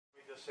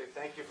to say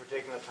thank you for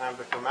taking the time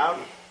to come out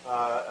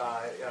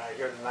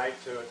here tonight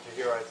to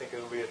hear. I think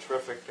it will be a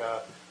terrific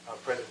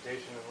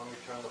presentation. And let me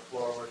turn the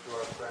floor over to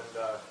our friend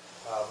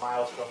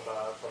Miles from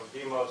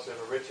Demos. They have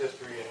a rich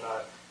history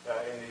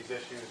in these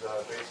issues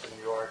based in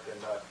New York,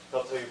 and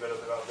he'll tell you a bit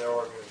about their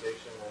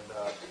organization. And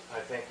I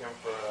thank him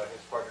for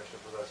his partnership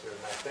with us here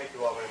tonight. Thank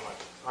you all very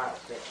much. Miles.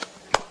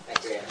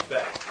 Thank you, Andy.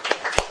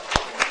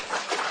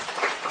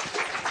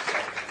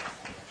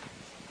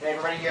 Can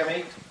everybody hear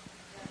me?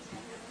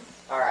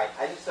 All right.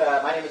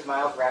 My name is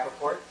Miles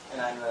Rappaport,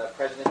 and I'm the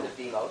president of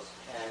Demos.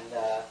 And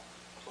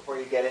before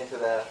you get into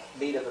the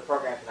meat of the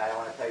program tonight, I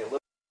want to tell you a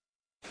little bit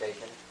about the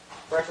organization.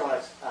 First, I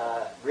want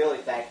to really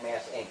thank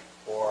Mass Inc.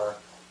 for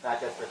not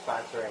just for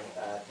sponsoring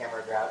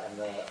Tamara Draut and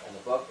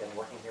the book and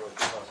working here with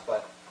Demos,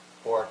 but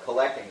for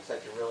collecting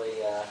such a really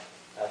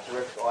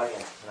terrific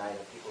audience tonight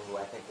of people who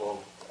I think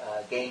will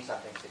gain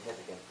something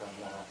significant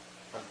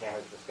from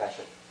Tamara's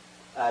discussion.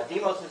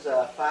 Demos is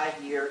a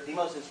 5-year.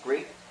 Demos is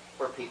Greek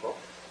for people,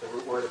 the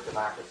root word of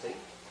democracy.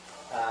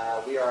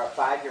 We are a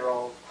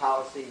 5-year-old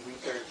policy,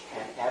 research,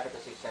 and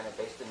advocacy center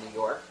based in New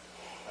York,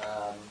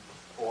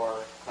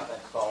 or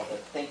sometimes called the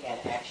Think and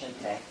Action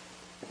Tank.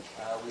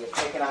 We have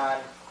taken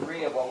on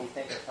 3 of what we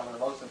think are some of the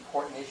most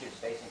important issues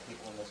facing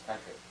people in this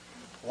country.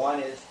 One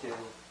is to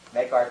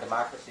make our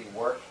democracy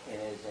work in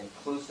as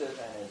inclusive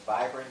and as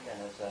vibrant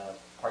and as a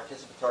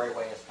participatory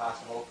way as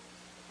possible.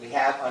 We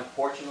have,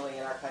 unfortunately,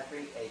 in our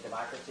country, a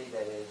democracy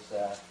that is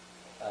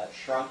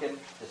shrunken,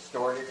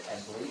 distorted,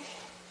 and bleached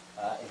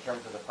in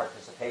terms of the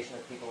participation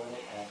of people in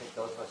it. And I think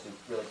those of us who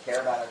really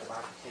care about our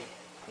democracy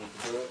need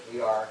to do it.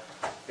 We are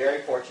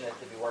very fortunate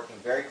to be working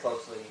very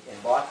closely in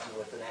Boston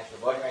with the National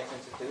Voting Rights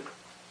Institute,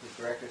 whose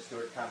director,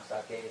 Stuart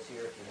Comstock-Gay, is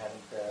here. If you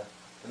haven't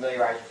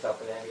familiarized yourself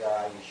with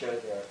NVRI, you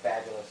should. They're a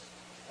fabulous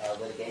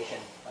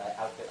litigation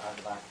outfit on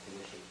democracy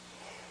issues.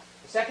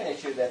 The second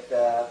issue that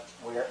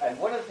and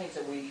one of the things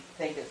that we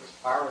think is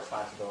our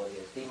responsibility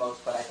as Demos,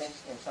 but I think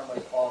in some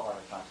ways all of our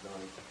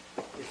responsibilities,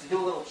 is to do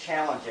a little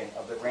challenging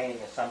of the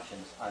reigning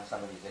assumptions on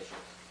some of these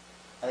issues.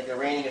 I think the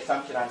reigning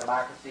assumption on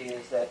democracy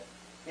is that,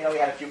 we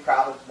had a few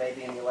problems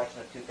maybe in the election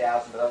of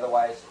 2000, but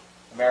otherwise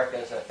America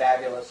is a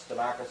fabulous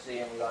democracy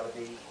and we ought to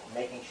be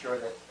making sure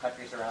that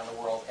countries around the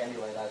world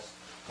emulate us.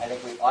 I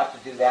think we ought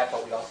to do that,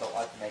 but we also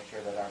ought to make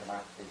sure that our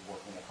democracy is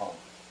working at home.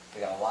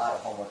 We've got a lot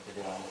of homework to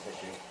do on this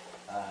issue.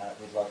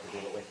 We'd love to do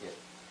it with you.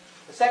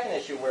 The second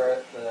issue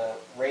where the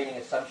reigning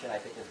assumption I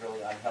think is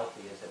really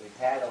unhealthy is that we've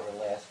had over the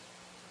last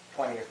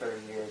 20 or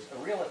 30 years a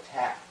real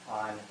attack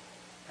on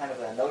kind of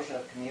the notion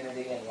of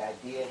community and the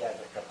idea that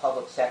the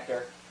public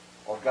sector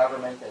or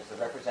government, as the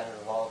representative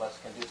of all of us,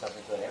 can do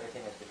something good.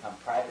 Everything has become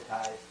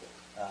privatized.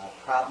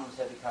 Problems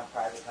have become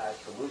privatized.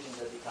 Solutions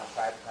have become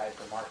privatized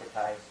or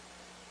marketized.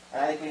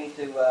 And I think we need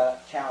to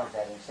challenge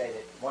that and say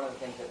that one of the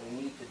things that we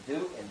need to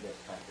do in this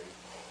country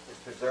is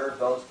preserve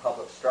those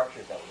public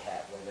structures that we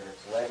have, whether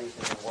it's levees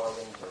in New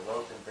Orleans or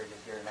roads and bridges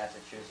here in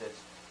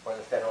Massachusetts or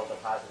the Federal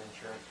Deposit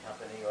Insurance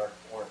Company or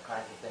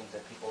kinds of things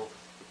that people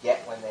get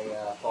when they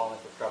fall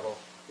into trouble.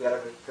 We've got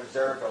to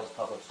preserve those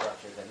public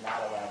structures and not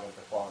allow them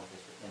to fall into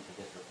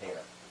disrepair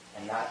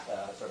and not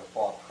sort of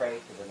fall prey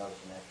to the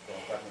notion that the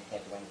government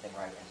can't do anything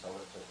right and so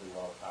let's just leave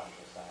all the problems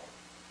aside.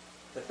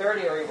 The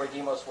third area where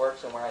Demos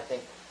works and where I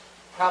think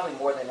probably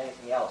more than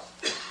anything else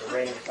the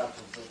reigning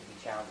assumptions need to be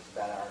challenged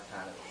about our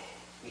economy.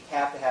 We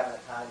have to have an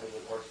economy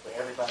that works for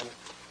everybody,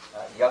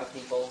 young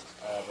people,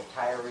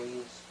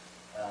 retirees,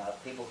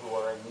 people who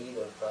are in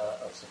need of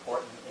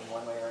support in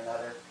one way or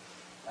another.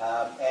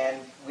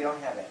 And we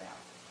don't have that now.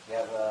 We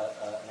have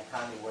an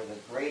economy where the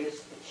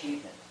greatest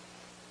achievement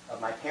of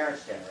my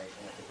parents'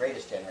 generation, the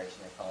greatest generation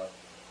they call it,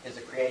 is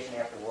the creation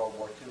after World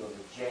War II of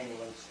a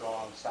genuine,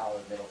 strong, solid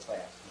middle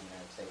class in the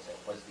United States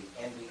that was the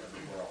envy of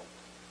the world.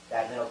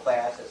 That middle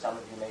class, as some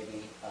of you may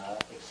be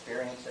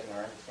experiencing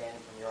or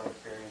understanding from your own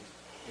experience,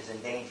 is in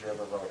danger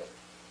of eroding.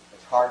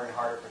 It's harder and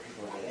harder for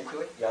people to get into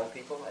it, young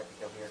people. I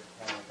think you'll hear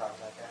Tamara talk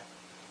about that.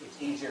 It's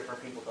easier for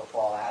people to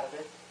fall out of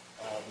it.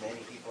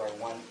 Many people are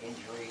one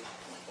injury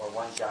or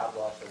one job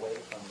loss away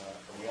from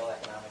real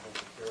economic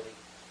insecurity,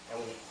 and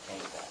we need to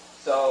change that.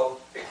 So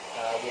we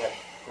have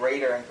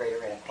greater and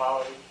greater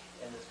inequality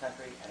in this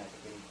country, and I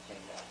think we need to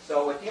change that.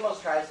 So what Demos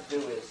tries to do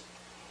is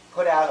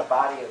put out a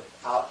body of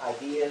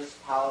ideas,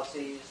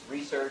 policies,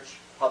 research,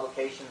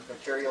 publications,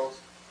 materials.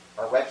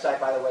 Our website,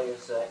 by the way,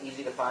 is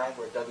easy to find.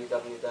 We're at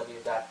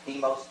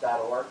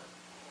www.demos.org.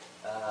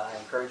 I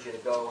encourage you to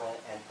go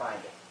and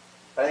find it.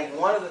 But I think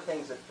one of the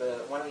things that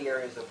one of the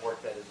areas of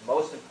work that is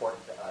most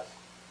important to us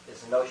is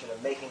the notion of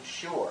making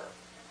sure,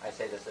 I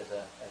say this as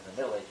a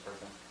middle-aged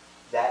person,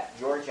 that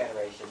your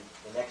generation,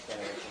 the next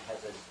generation,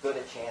 has as good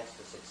a chance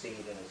to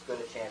succeed and as good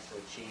a chance to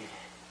achieve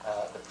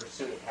the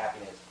pursuit of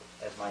happiness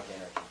as my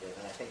generation did.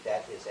 And I think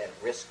that is at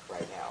risk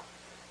right now.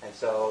 And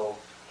so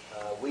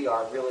we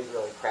are really,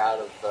 really proud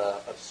of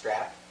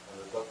STRAP,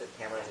 the book that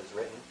Tamara has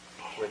written.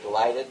 We're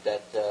delighted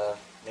that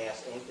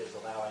Mass Inc. is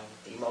allowing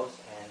Demos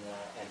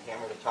and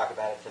Tamara to talk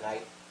about it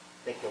tonight.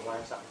 I think you'll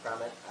learn something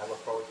from it. I look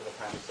forward to the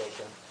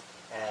conversation.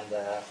 And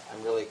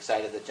I'm really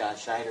excited that John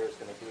Schneider is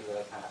going to do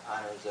the kind of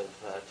honors of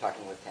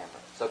talking with Tamara.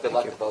 So good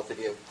luck to both of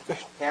you.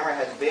 Tamara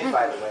has been,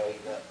 by the way,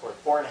 for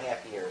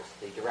 4.5 years,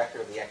 the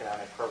director of the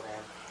Economic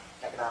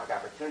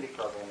Opportunity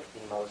Program at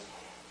DEMOS.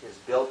 She has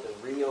built a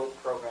real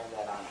program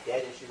that on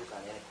debt issues,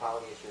 on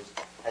inequality issues,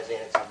 has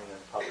added something to the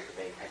public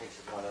debate. I think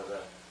she's one of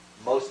the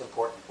most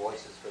important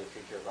voices for the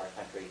future of our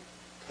country.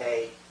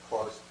 Pay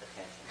close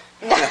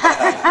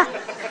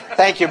attention.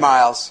 Thank you,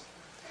 Miles.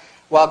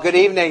 Well, good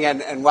evening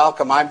and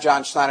welcome. I'm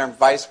John Schneider. I'm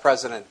Vice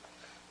President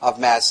of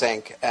Mass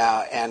Inc.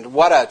 And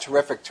what a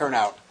terrific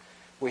turnout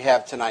we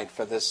have tonight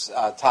for this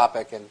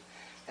topic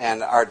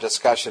and our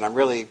discussion. I'm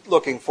really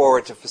looking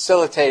forward to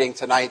facilitating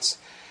tonight's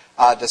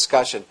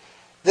discussion.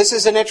 This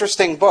is an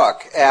interesting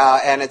book,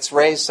 and it's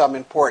raised some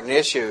important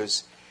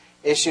issues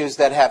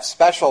that have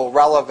special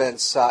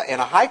relevance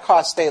in a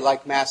high-cost state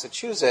like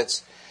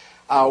Massachusetts,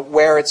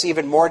 where it's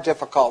even more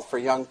difficult for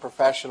young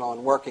professional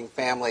and working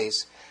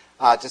families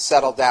to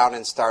settle down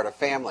and start a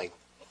family.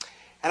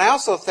 And I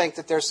also think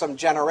that there's some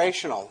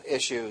generational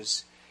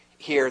issues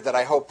here that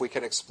I hope we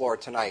can explore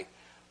tonight.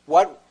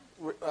 What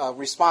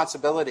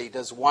responsibility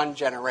does one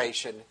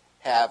generation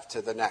have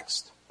to the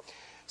next?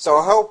 So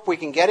I hope we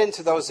can get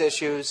into those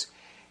issues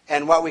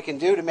and what we can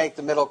do to make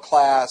the middle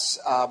class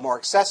more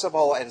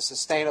accessible and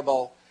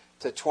sustainable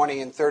to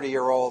 20 and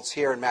 30-year-olds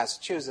here in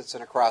Massachusetts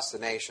and across the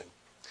nation.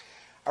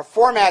 Our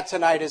format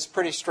tonight is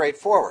pretty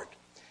straightforward.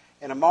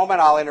 In a moment,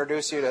 I'll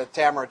introduce you to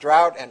Tamara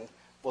Draut, and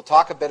we'll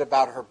talk a bit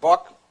about her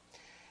book,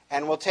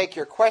 and we'll take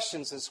your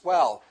questions as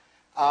well,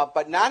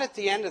 but not at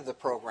the end of the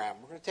program.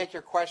 We're going to take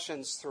your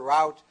questions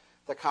throughout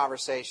the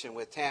conversation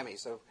with Tammy.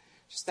 So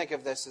just think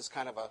of this as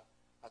kind of a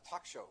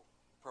talk show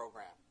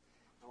program,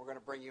 and we're going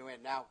to bring you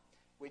in. Now,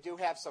 we do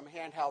have some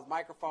handheld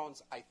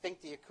microphones. I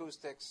think the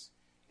acoustics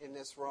in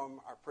this room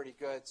are pretty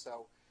good,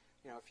 so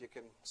if you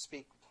can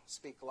speak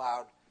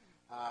loud,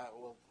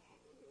 we'll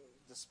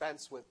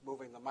dispense with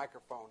moving the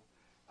microphone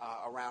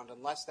around,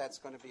 unless that's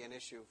going to be an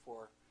issue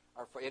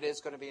it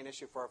is going to be an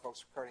issue for our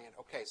folks recording it.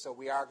 Okay, so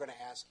we are going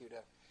to ask you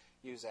to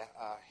use a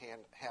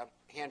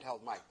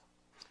handheld mic.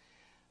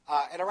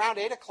 At around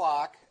 8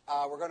 o'clock,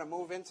 we're going to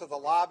move into the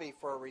lobby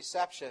for a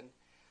reception,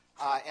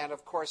 and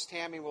of course,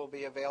 Tammy will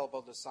be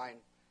available to sign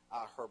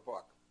her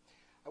book.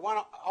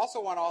 I also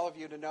want all of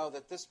you to know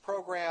that this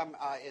program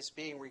is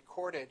being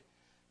recorded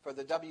for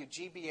the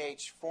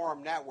WGBH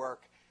Forum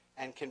Network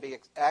and can be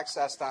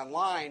accessed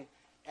online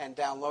and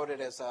downloaded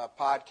as a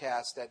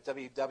podcast at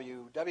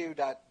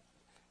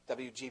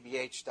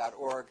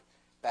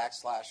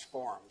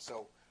www.wgbh.org/forum.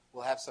 So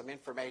we'll have some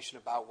information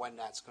about when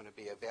that's going to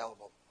be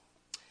available.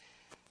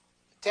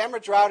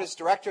 Tamara Draut is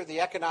director of the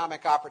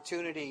Economic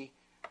Opportunity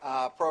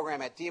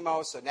Program at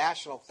DEMOS, a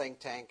national think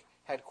tank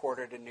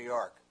headquartered in New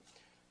York.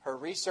 Her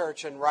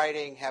research and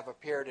writing have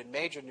appeared in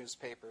major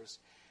newspapers,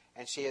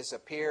 and she has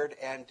appeared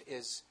and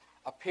is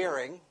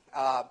appearing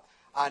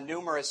on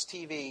numerous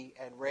TV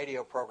and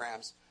radio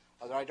programs,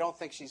 although I don't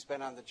think she's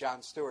been on the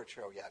Jon Stewart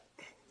show yet.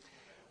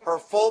 Her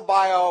full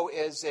bio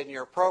is in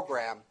your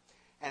program,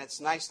 and it's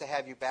nice to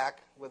have you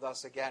back with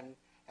us again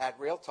at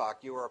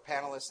RealTalk. You were a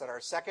panelist at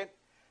our second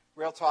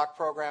RealTalk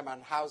program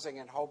on housing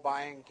and home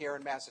buying here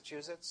in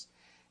Massachusetts,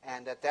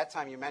 and at that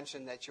time you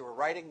mentioned that you were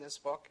writing this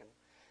book and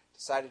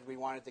decided we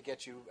wanted to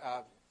get you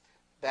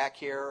back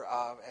here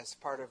as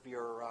part of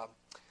your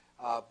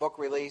book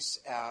release.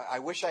 I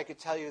wish I could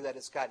tell you that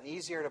it's gotten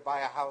easier to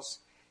buy a house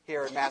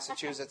here in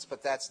Massachusetts,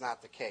 but that's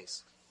not the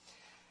case.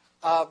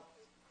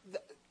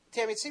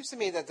 Tammy, it seems to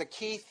me that the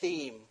key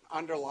theme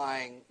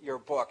underlying your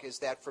book is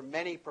that for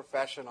many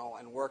professional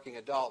and working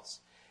adults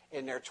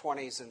in their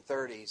 20s and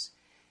 30s,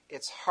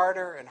 it's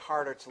harder and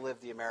harder to live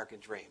the American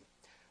dream.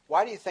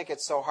 Why do you think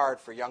it's so hard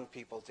for young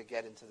people to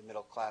get into the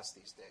middle class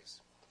these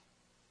days?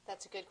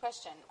 That's a good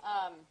question.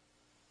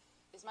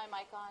 Is my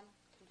mic on?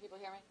 Can people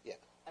hear me? Yeah.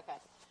 Okay.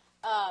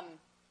 I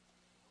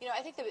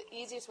think the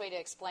easiest way to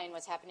explain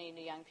what's happening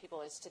to young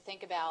people is to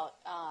think about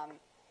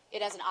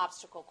it as an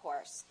obstacle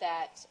course,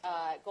 that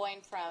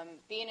going from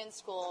being in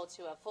school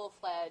to a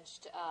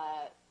full-fledged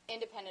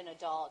independent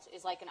adult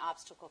is like an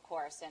obstacle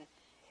course. And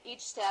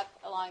each step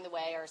along the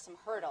way are some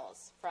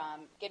hurdles,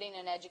 from getting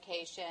an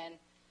education,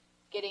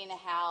 getting a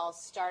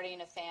house,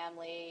 starting a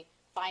family,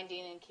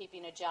 finding and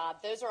keeping a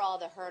job. Those are all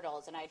the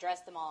hurdles, and I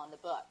address them all in the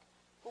book.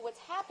 But what's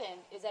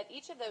happened is that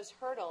each of those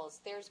hurdles,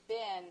 there's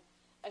been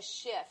a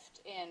shift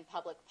in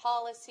public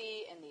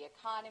policy, in the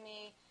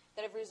economy,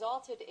 that have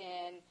resulted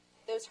in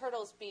those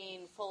hurdles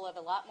being full of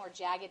a lot more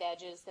jagged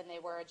edges than they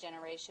were a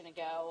generation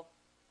ago.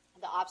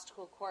 The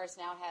obstacle course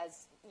now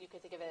has, you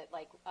could think of it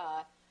like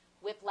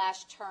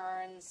whiplash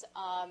turns.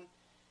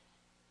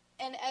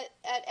 And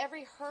at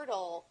every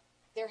hurdle,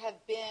 there have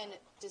been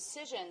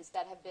decisions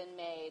that have been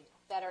made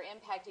that are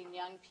impacting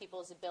young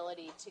people's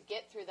ability to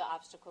get through the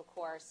obstacle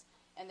course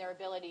and their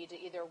ability to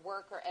either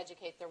work or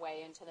educate their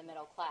way into the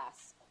middle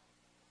class.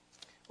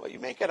 Well, you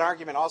make an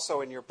argument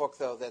also in your book,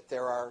 though, that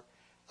there are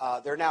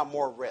now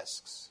more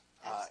risks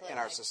in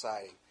our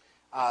society,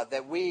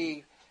 that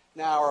we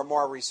now are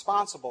more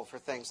responsible for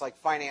things like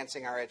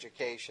financing our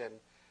education,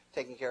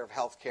 taking care of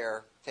health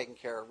care, taking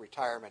care of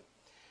retirement.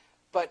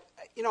 But,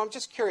 I'm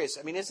just curious.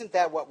 I mean, isn't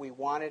that what we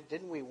wanted?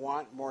 Didn't we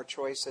want more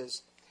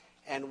choices?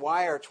 And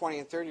why are 20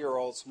 and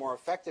 30-year-olds more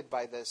affected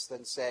by this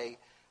than, say,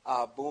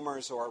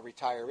 boomers or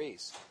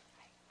retirees?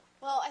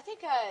 Well, I think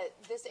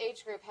this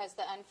age group has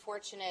the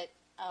unfortunate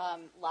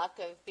luck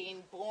of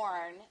being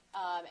born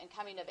and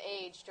coming of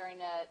age during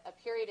a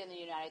period in the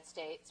United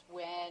States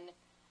when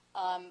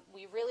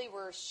we really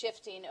were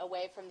shifting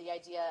away from the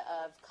idea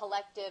of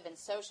collective and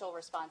social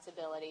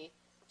responsibility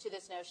to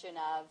this notion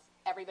of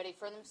everybody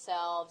for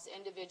themselves,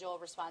 individual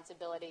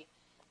responsibility,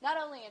 not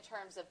only in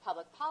terms of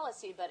public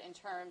policy, but in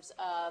terms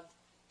of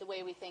the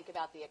way we think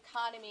about the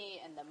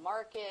economy and the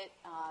market.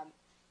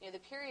 The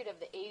period of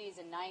the 80s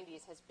and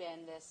 90s has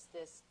been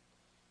this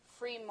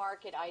free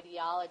market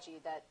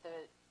ideology that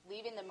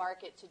leaving the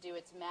market to do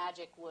its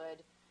magic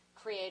would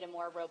create a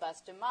more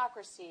robust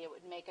democracy. It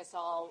would make us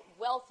all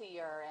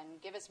wealthier and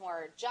give us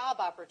more job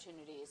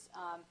opportunities.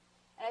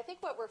 And I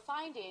think what we're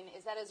finding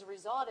is that as a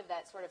result of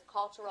that sort of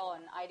cultural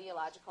and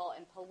ideological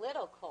and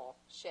political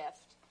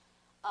shift,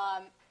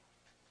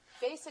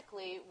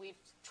 basically we've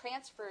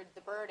transferred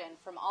the burden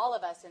from all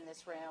of us in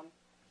this room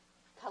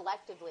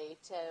collectively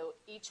to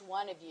each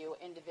one of you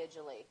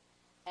individually.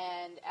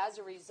 And as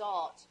a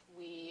result,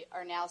 we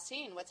are now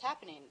seeing what's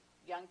happening.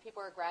 Young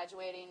people are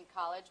graduating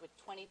college with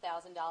 $20,000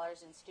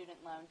 in student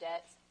loan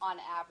debts on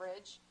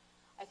average.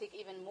 I think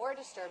even more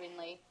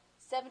disturbingly,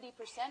 70%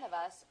 of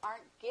us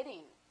aren't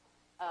getting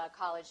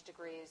college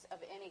degrees of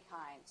any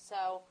kind.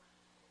 So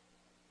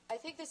I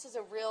think this is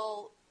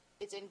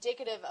it's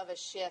indicative of a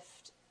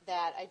shift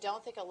that I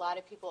don't think a lot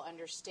of people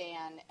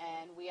understand,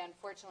 and we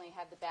unfortunately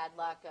have the bad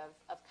luck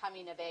of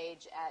coming of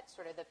age at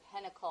sort of the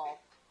pinnacle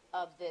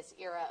of this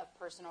era of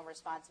personal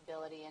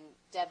responsibility and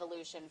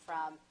devolution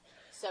from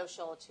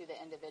social to the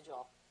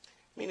individual.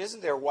 I mean,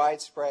 isn't there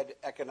widespread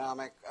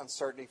economic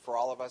uncertainty for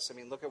all of us? I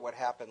mean, look at what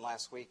happened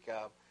last week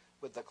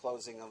with the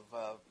closing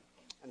of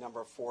a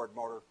number of Ford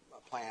Motor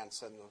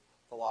plants and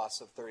the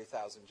loss of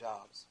 30,000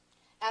 jobs.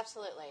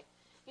 Absolutely.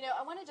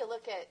 I wanted to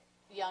look at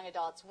young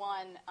adults,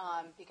 one,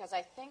 because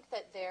I think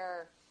that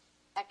their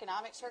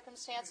economic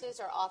circumstances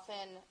are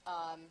often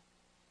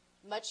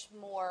much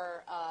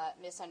more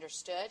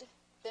misunderstood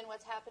than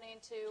what's happening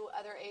to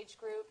other age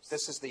groups.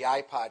 This is the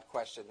iPod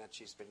question that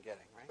she's been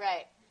getting, right?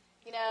 Right.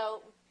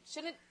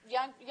 Shouldn't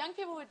young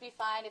people would be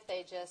fine if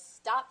they just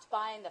stopped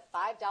buying the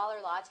 $5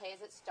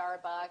 lattes at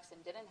Starbucks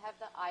and didn't have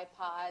the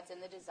iPods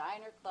and the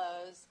designer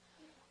clothes.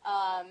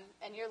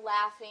 And you're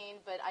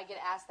laughing, but I get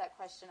asked that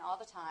question all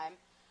the time.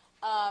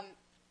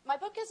 My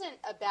book isn't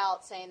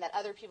about saying that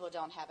other people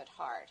don't have it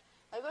hard.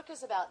 My book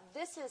is about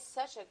this is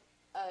such an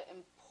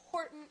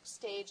important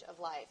stage of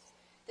life.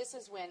 This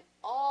is when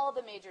all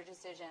the major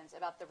decisions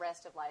about the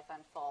rest of life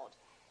unfold.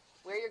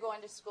 Where you're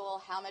going to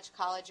school, how much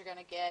college you're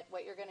going to get,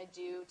 what you're going to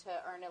do to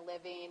earn a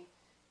living,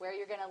 where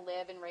you're going to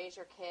live and raise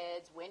your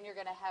kids, when you're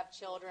going to have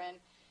children.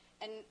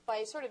 And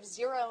by sort of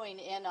zeroing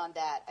in on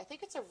that, I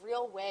think it's a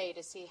real way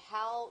to see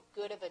how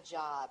good of a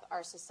job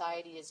our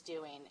society is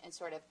doing and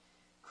sort of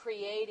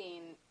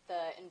creating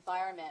the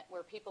environment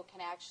where people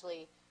can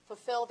actually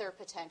fulfill their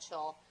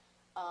potential.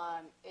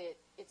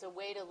 It's a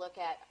way to look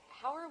at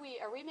how are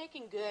we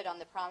making good on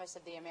the promise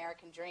of the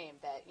American dream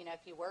that, if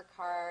you work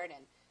hard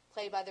and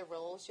play by the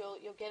rules,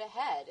 you'll get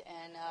ahead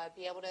and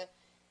be able to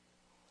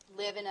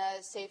live in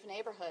a safe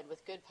neighborhood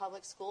with good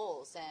public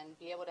schools and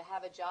be able to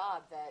have a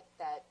job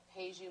that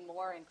pays you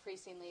more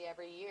increasingly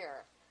every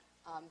year,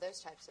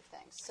 those types of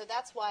things. So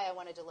that's why I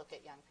wanted to look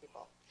at young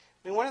people.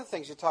 I mean, one of the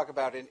things you talk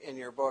about in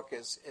your book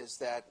is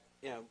that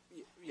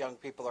young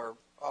people are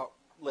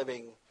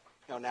living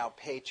now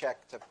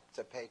paycheck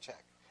to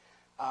paycheck.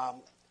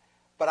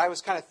 But I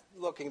was kind of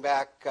looking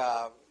back,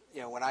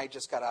 when I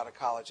just got out of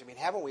college. I mean,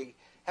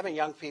 haven't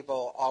young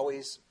people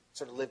always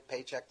sort of lived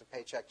paycheck to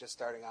paycheck just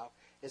starting out?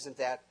 Isn't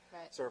that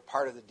right. Sort of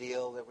part of the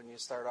deal that when you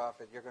start off,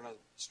 you're going to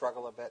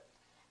struggle a bit?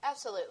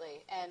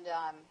 Absolutely. And,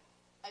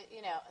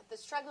 the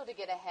struggle to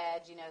get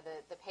ahead,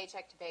 the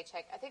paycheck to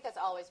paycheck, I think that's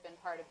always been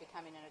part of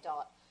becoming an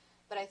adult.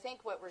 But I think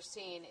what we're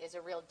seeing is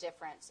a real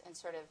difference in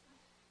sort of,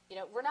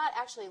 we're not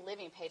actually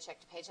living paycheck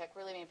to paycheck.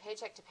 We're living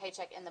paycheck to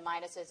paycheck in the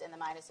minuses and the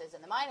minuses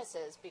and the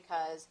minuses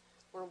because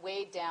we're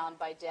weighed down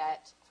by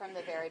debt from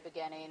the very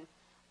beginning.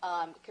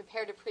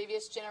 Compared to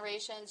previous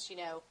generations,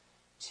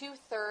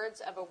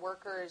 2/3 of a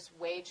worker's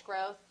wage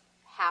growth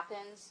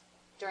happens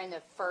during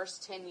the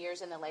first 10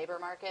 years in the labor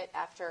market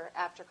after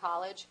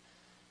college.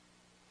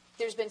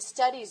 There's been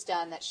studies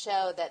done that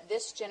show that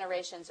this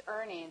generation's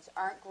earnings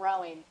aren't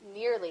growing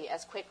nearly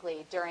as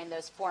quickly during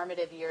those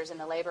formative years in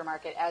the labor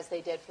market as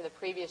they did for the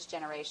previous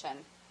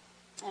generation.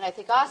 And I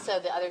think also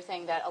the other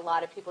thing that a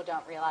lot of people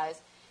don't realize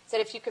is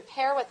that if you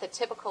compare what the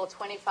typical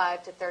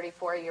 25 to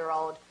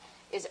 34-year-old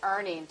is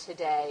earning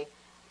today,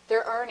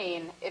 they're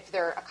earning, if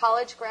they're a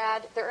college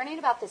grad, they're earning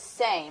about the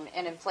same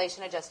in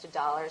inflation-adjusted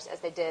dollars as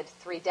they did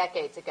 3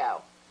 decades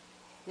ago.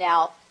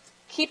 Now,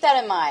 keep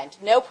that in mind.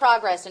 No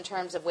progress in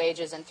terms of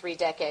wages in 3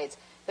 decades.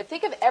 But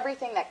think of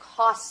everything that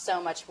costs so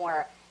much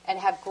more and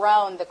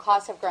the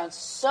costs have grown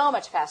so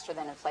much faster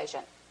than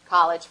inflation.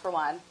 college for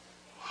one.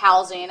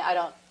 Housing,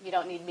 you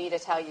don't need me to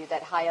tell you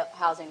that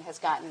housing has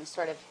gotten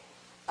sort of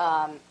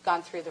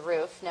gone through the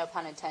roof, no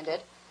pun intended.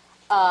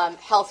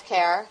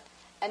 Healthcare,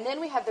 and then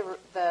we have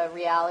the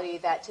reality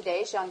that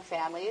today's young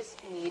families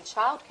need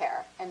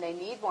childcare, and they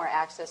need more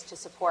access to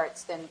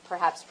supports than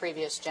perhaps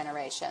previous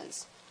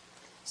generations.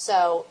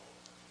 So,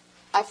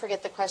 I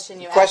forget the question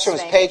you asked me. The question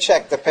was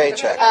paycheck to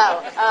paycheck. Oh,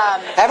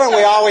 haven't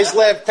we always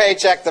lived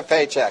paycheck to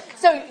paycheck?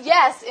 So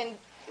yes, and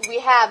we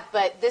have,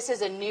 but this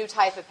is a new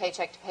type of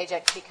paycheck to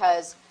paycheck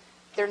because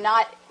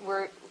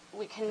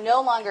we can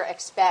no longer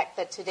expect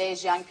that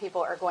today's young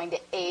people are going to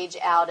age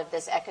out of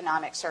this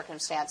economic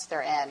circumstance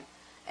they're in.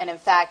 And in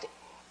fact...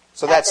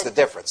 So that's the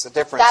difference. The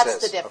difference that's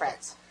is... the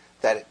difference.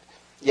 Okay,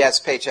 yes,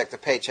 paycheck to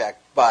paycheck,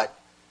 but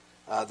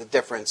the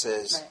difference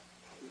is... Right.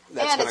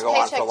 That's going to go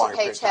on for a longer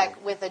period of time.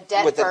 Paycheck with a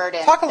debt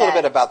burden. Talk a little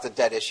bit about the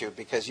debt issue,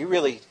 because you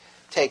really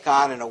take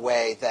on in a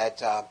way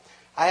that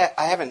I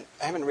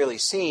haven't really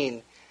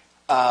seen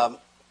the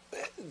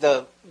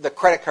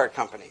credit card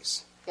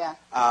companies. Yeah.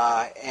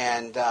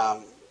 And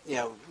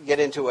get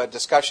into a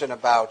discussion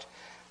about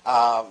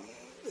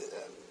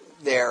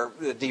their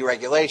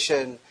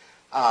deregulation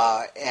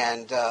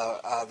and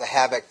the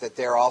havoc that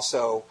they're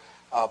also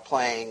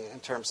playing in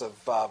terms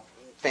of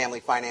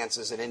family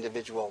finances and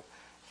individual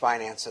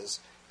finances.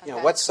 Okay.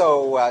 What's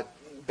so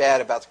bad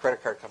about the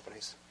credit card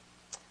companies?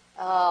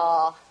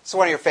 Oh. It's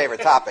one of your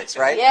favorite topics,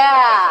 right?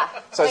 Yeah.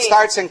 So it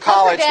starts in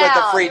college with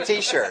a free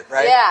T-shirt,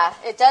 right? Yeah,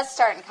 it does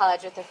start in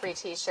college with a free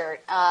T-shirt.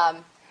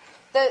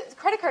 The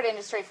credit card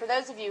industry, for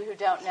those of you who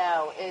don't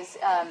know, is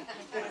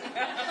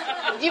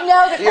you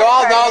know the. Do you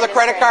all know the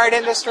credit card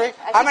industry?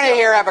 How many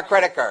here have a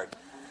credit card?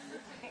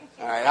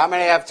 All right. How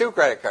many have 2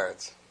 credit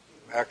cards?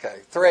 Okay.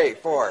 3,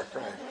 4.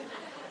 Great.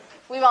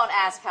 We won't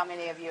ask how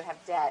many of you have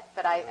debt,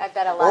 but I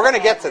bet a lot. We're going to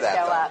of get to hands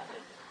that.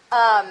 Go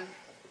up.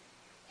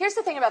 Here's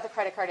the thing about the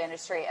credit card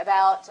industry.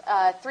 About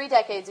 3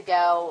 decades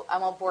ago, I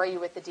won't bore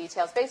you with the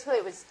details. Basically,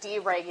 it was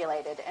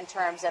deregulated in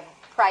terms of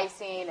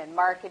pricing and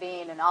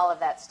marketing and all of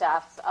that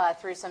stuff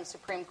through some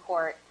Supreme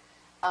Court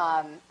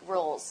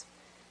rules.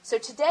 So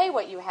today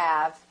what you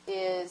have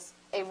is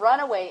a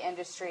runaway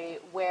industry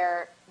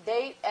where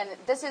and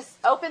this is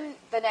open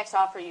the next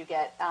offer you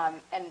get,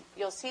 and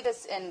you'll see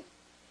this in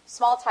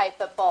small type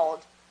but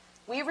bold.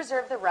 We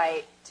reserve the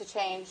right to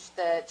change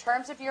the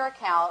terms of your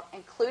account,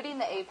 including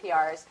the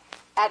APRs,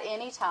 at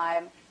any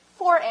time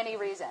for any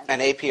reason.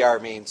 And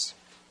APR means?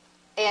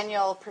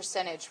 Annual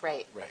percentage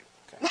rate. Right.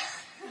 Okay.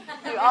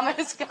 You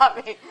almost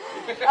got me.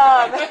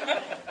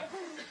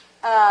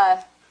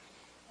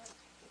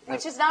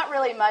 Which is not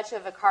really much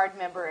of a card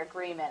member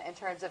agreement in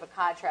terms of a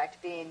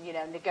contract being,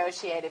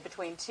 negotiated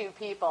between 2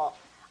 people.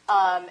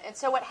 And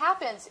so what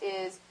happens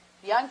is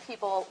young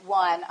people,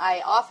 one,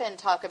 I often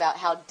talk about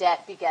how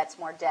debt begets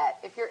more debt.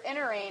 If you're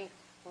entering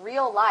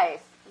real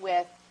life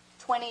with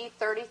 $20,000,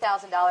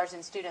 $30,000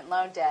 in student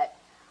loan debt,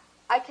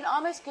 I can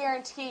almost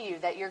guarantee you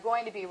that you're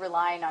going to be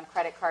relying on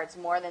credit cards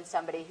more than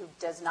somebody who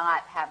does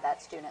not have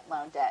that student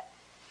loan debt,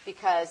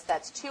 because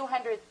that's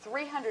 $200,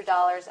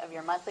 $300 of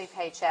your monthly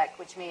paycheck,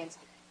 which means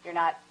you're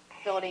not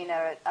building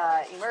an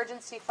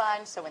emergency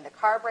fund, so when the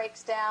car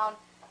breaks down,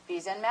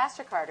 Visa and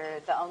MasterCard are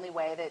the only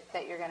way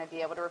that you're going to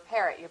be able to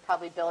repair it. You'll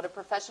probably build a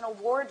professional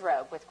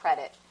wardrobe with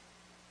credit.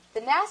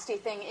 The nasty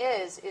thing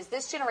is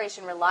this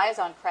generation relies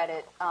on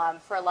credit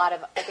for a lot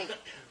of, I think,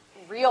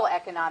 real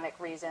economic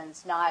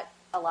reasons, not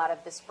a lot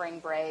of the spring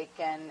break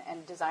and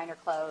designer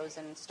clothes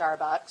and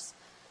Starbucks.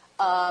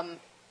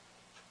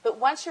 But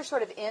once you're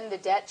sort of in the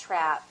debt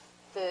trap,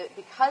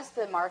 because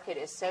the market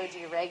is so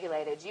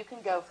deregulated, you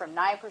can go from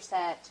 9%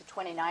 to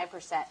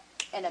 29%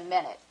 in a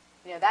minute.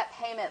 That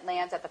payment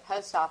lands at the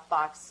post office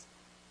box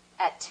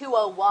at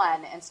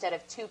 2:01 instead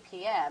of 2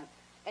 p.m.,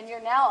 and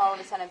you're now all of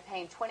a sudden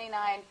paying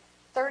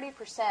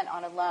 30%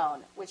 on a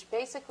loan, which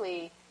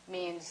basically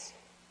means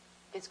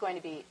it's going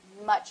to be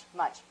much,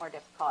 much more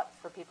difficult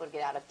for people to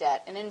get out of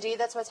debt. And indeed,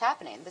 that's what's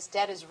happening. This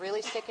debt is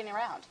really sticking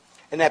around.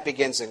 And that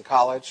begins in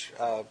college?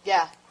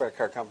 Yeah. Credit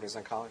card companies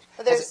in college?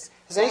 Well, has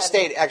any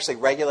state actually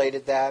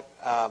regulated that?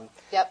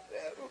 Yep.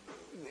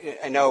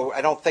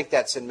 I don't think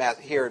that's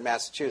here in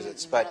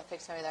Massachusetts, but I don't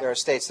think so either. there are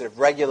states that have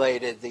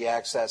regulated the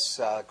access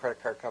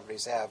credit card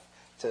companies have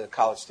to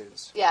college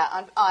students.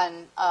 Yeah,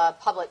 on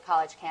public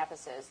college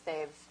campuses,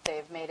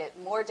 they've made it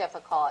more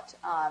difficult.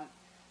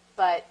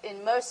 But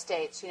in most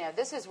states,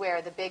 this is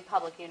where the big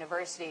public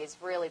universities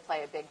really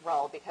play a big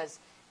role, because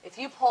if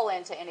you pull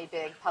into any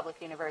big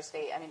public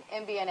university, I mean,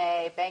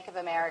 MBNA, Bank of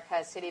America,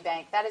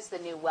 Citibank, that is the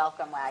new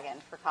welcome wagon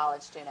for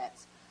college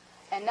students.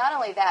 And not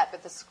only that,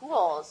 but the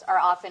schools are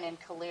often in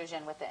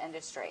collusion with the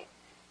industry.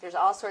 There's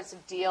all sorts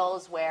of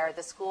deals where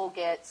the school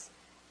gets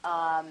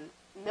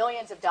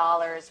millions of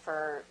dollars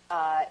for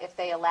if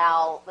they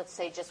allow, let's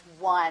say, just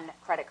one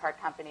credit card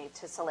company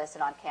to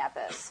solicit on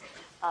campus.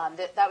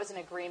 That was an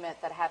agreement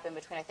that happened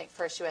between, I think,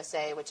 First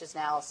USA, which is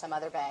now some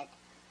other bank,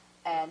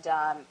 and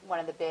one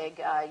of the big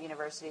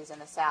universities in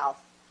the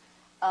South.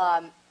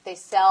 They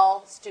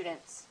sell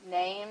students'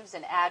 names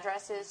and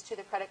addresses to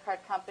the credit card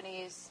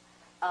companies.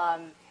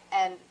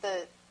 And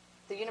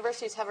the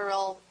universities have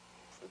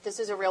this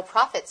is a real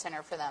profit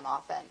center for them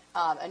often,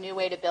 a new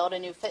way to build a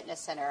new fitness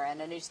center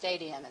and a new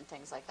stadium and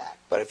things like that.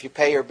 But if you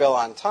pay your bill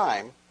on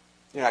time,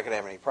 you're not going to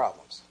have any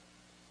problems.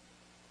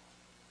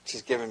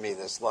 She's giving me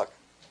this look.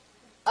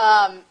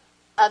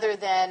 Other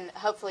than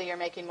hopefully you're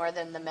making more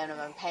than the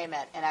minimum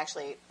payment and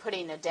actually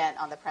putting a dent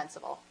on the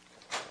principal.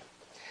 I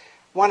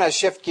want to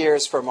shift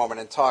gears for a moment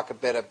and talk a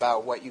bit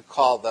about what you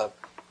call the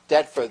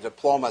debt for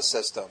diploma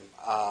system,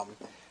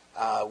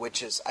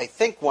 which is, I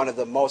think, one of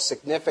the most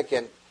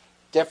significant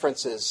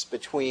differences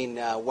between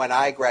when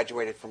I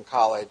graduated from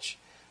college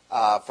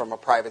from a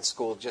private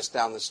school just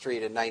down the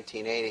street in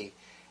 1980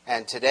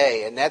 and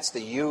today, and that's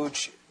the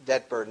huge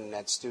debt burden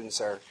that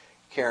students are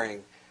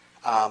carrying.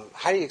 How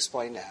do you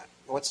explain that?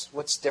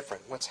 What's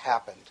different? What's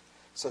happened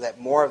so that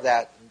more of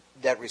that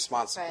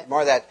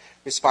more of that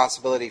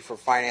responsibility for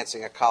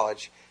financing a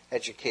college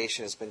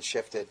education has been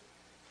shifted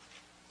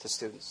to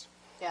students?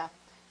 Yeah,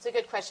 it's a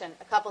good question.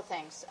 A couple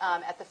things.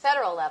 At the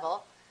federal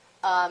level,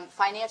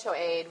 financial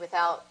aid,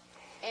 without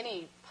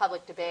any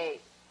public debate,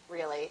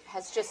 really,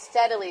 has just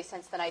steadily,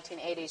 since the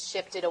 1980s,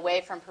 shifted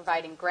away from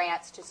providing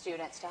grants to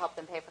students to help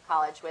them pay for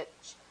college, which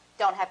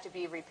don't have to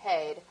be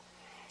repaid,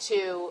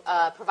 to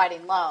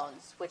providing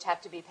loans, which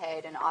have to be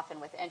paid and often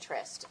with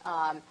interest.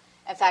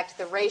 In fact,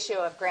 the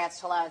ratio of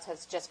grants to loans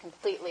has just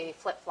completely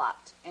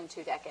flip-flopped in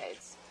 2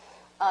 decades.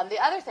 The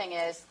other thing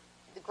is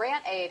the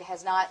grant aid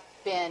has not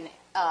been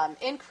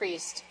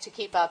increased to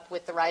keep up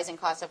with the rising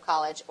cost of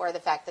college or the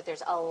fact that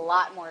there's a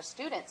lot more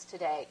students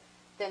today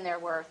than there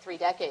were 3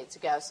 decades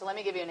ago. So let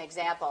me give you an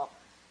example.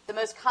 The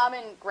most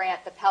common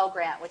grant, the Pell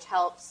Grant, which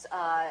helps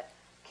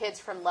kids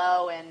from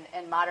low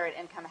and moderate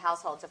income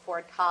households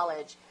afford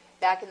college,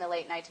 back in the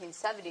late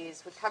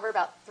 1970s, would cover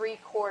about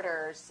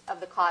 3/4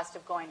 of the cost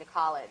of going to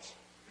college.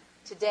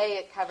 Today,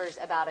 it covers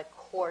about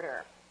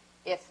 1/4,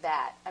 if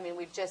that. I mean,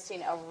 we've just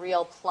seen a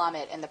real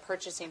plummet in the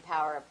purchasing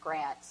power of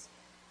grants.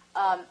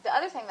 The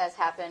other thing that's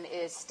happened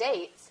is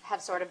states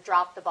have sort of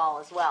dropped the ball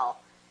as well,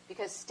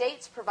 because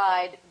states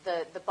provide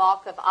the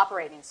bulk of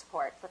operating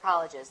support for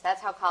colleges.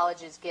 That's how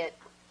colleges get,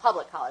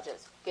 public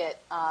colleges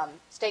get,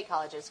 state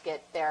colleges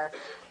get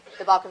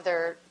the bulk of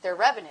their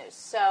revenues.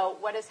 So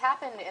what has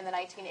happened in the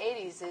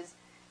 1980s is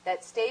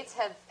that states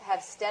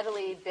have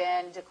steadily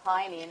been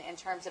declining in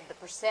terms of the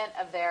percent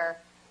of their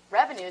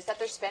revenues that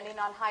they're spending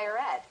on higher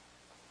ed.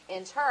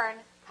 In turn,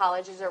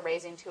 colleges are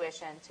raising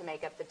tuition to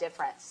make up the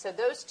difference. So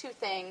those 2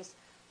 things,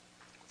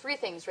 3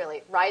 things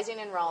really, rising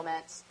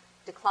enrollments,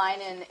 decline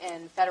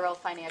in federal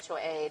financial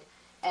aid,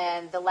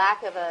 and the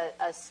lack of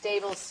a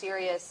stable,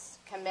 serious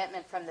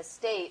commitment from the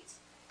states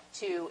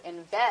to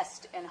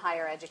invest in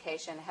higher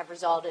education have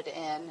resulted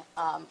in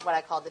what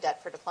I call the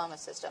debt for diploma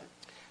system.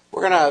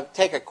 We're going to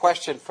take a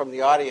question from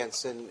the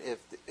audience in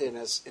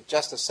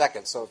just a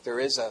second. So if there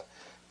is a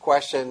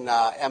question,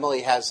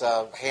 Emily has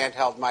a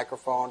handheld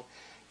microphone,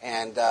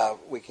 and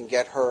we can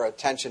get her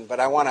attention. But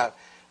I want to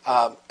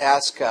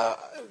ask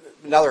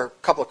another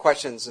couple of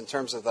questions in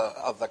terms of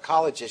the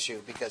college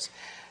issue, because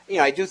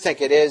I do think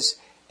it is.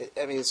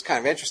 I mean, it's kind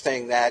of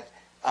interesting that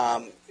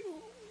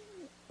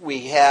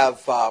we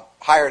have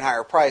higher and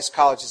higher price.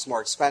 College is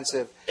more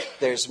expensive.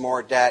 There's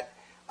more debt.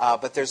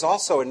 But there's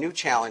also a new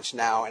challenge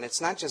now, and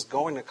it's not just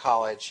going to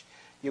college.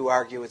 You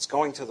argue it's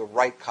going to the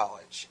right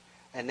college.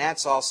 And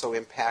that's also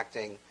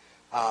impacting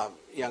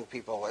young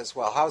people as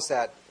well. How's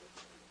that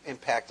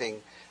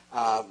impacting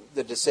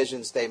the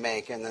decisions they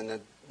make and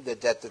then the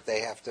debt that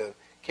they have to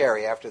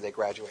carry after they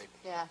graduate?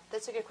 Yeah,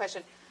 that's a good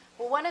question.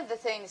 Well, one of the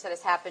things that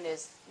has happened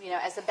is,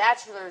 as a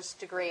bachelor's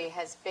degree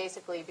has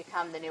basically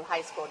become the new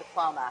high school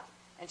diploma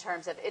in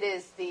terms of it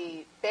is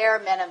the bare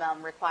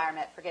minimum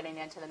requirement for getting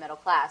into the middle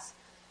class.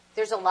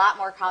 There's a lot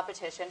more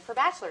competition for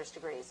bachelor's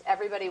degrees.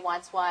 Everybody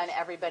wants one.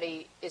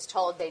 Everybody is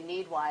told they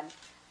need one.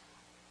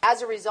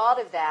 As a result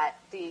of that,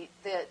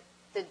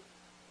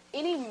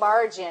 any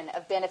margin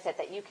of benefit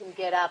that you can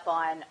get up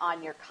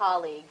on your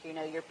colleague,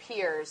 your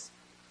peers,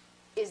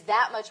 is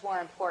that much more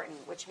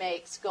important, which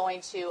makes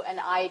going to an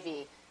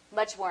Ivy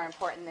much more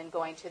important than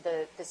going to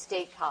the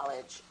state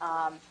college.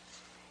 And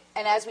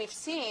as we've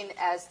seen,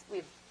 as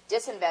we've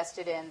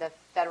disinvested in the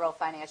federal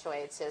financial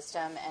aid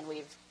system and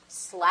we've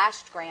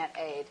slashed grant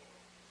aid,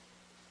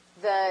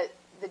 the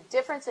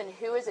difference in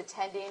who is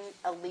attending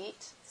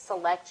elite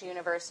select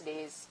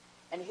universities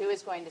and who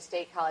is going to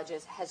state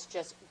colleges has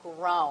just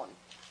grown.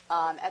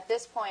 At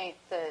this point,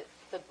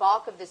 the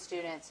bulk of the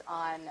students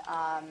on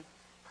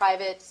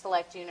private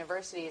select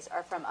universities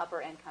are from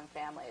upper income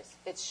families.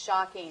 It's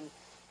shocking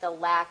the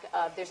lack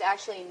of, there's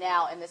actually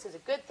now, and this is a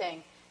good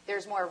thing,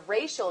 there's more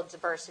racial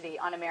diversity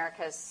on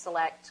America's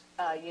select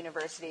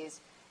universities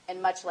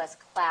and much less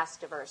class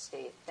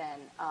diversity than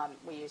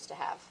we used to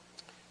have.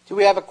 Do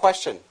we have a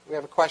question? We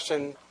have a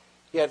question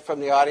yet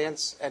from the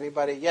audience?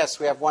 Anybody? Yes,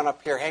 we have one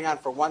up here. Hang on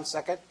for 1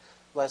 second.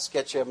 Let's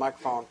get you a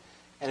microphone.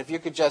 And if you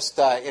could just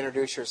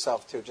introduce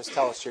yourself, too. Just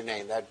tell us your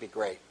name. That would be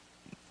great.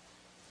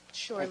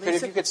 Sure, Lisa. Lisa.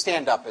 If you could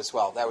stand up as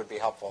well, that would be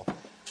helpful.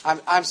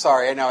 I'm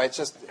sorry. I know, it's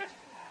just...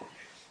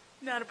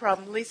 Not a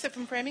problem. Lisa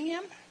from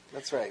Framingham.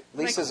 That's right.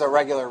 Lisa's a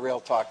regular Real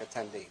Talk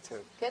attendee, too.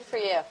 Good for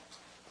you.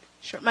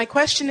 Sure. My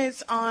question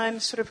is on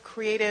sort of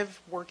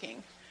creative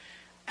working.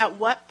 At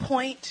what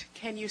point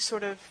can you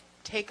sort of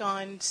take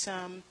on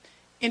some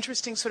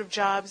interesting sort of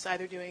jobs,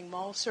 either doing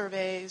mall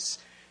surveys,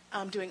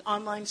 doing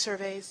online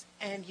surveys,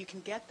 and you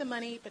can get the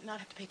money but not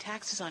have to pay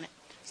taxes on it?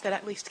 So that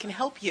at least can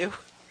help you.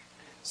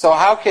 So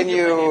how can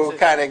you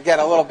kind of get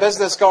a little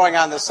business going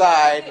on the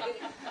side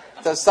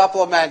to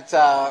supplement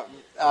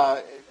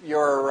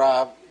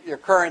your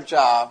current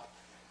job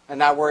and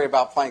not worry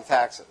about paying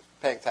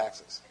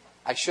taxes?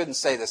 I shouldn't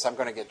say this. I'm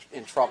going to get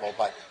in trouble,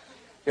 but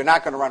you're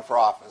not going to run for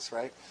office,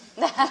 right?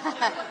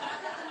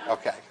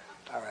 Okay.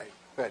 All right.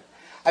 Good.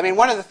 I mean,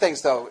 one of the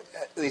things, though,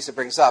 Lisa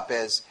brings up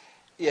is,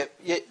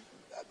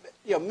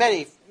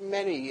 many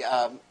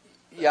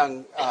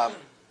young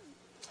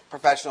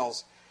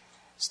professionals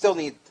still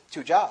need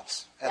two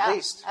jobs at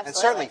least, absolutely. and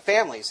certainly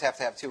families have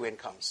to have two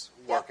incomes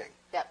working.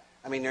 Yep.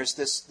 I mean, there's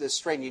this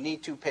strain. You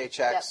need two paychecks.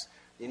 Yep.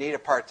 You need a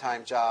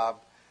part-time job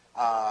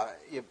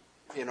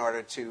in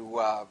order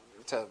to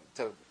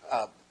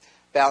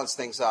balance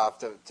things off,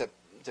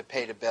 to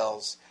pay the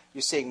bills.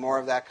 You're seeing more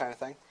of that kind of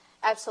thing?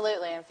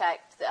 Absolutely. In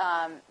fact,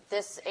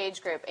 this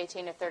age group,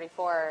 18 to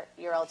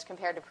 34-year-olds,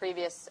 compared to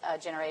previous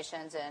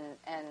generations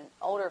and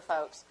older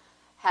folks,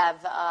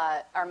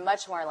 are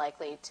much more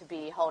likely to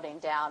be holding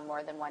down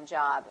more than one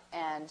job.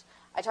 And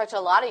I talk to a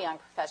lot of young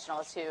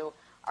professionals who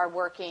are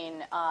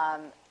working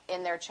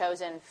in their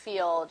chosen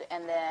field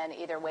and then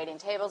either waiting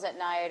tables at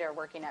night or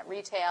working at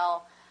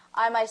retail.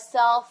 I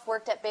myself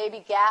worked at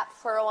Baby Gap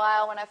for a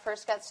while when I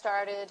first got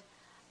started.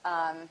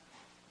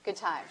 Good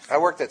times. I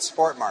worked at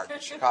Sport Mart in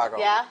Chicago.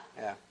 Yeah?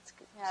 Yeah.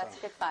 It's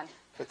good fun.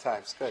 Good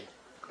times. Good.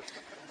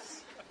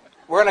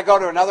 We're going to go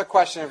to another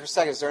question for a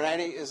second.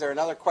 Is there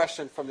another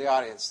question from the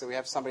audience? Do we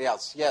have somebody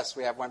else? Yes,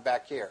 we have one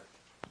back here.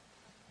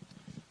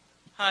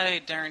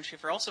 Hi, Darren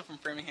Schiffer, also from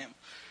Framingham.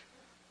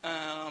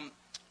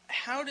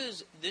 How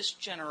does this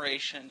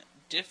generation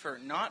differ,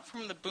 not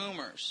from the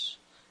boomers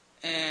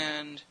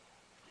and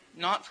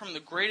not from the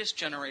greatest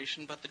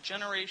generation, but the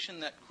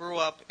generation that grew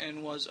up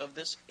and was of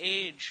this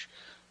age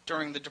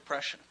during the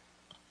Depression?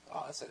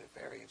 Oh, that's a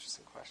very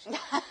interesting question.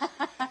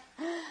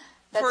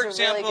 That's For a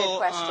example, really good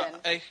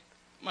question.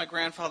 My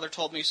grandfather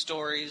told me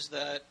stories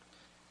that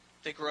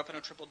they grew up in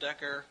a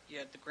triple-decker. You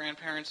had the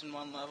grandparents in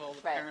one level,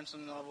 the parents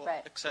in another level,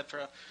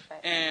 etc.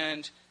 Right.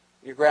 And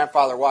your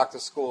grandfather walked to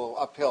school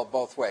uphill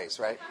both ways,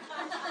 right?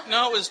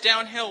 No, it was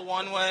downhill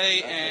one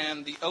way,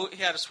 and he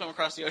had to swim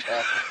across the ocean.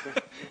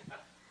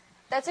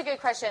 That's a good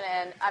question,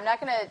 and I'm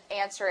not going to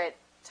answer it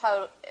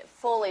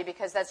fully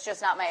because that's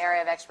just not my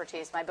area of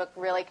expertise. My book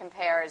really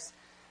compares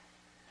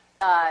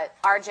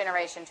our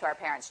generation to our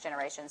parents'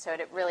 generation, so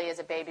it really is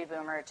a baby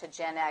boomer to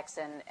Gen X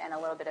and a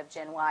little bit of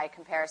Gen Y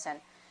comparison.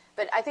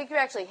 But I think you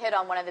actually hit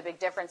on one of the big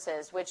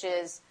differences, which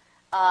is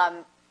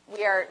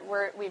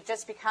we've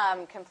just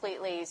become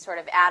completely sort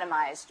of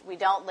atomized. We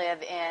don't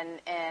live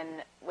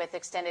with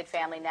extended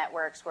family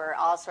networks. We're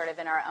all sort of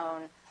in our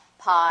own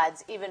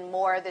pods. Even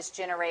more, this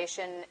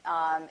generation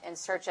in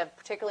search of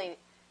particularly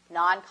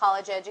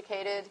non-college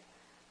educated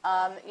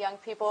young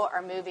people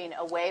are moving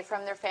away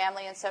from their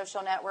family and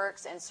social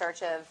networks in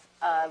search of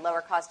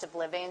lower cost of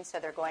living. So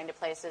they're going to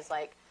places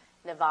like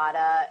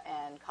Nevada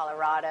and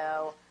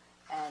Colorado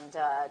and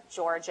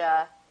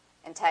Georgia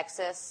and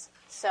Texas.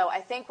 So I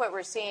think what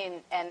we're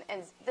seeing, and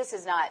this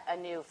is not a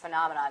new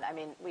phenomenon. I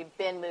mean, we've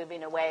been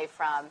moving away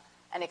from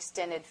an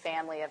extended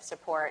family of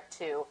support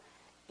to,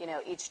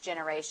 each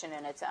generation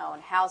in its own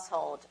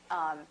household.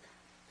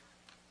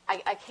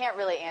 I can't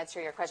really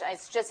answer your question.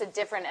 It's just a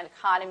different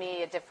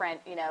economy, a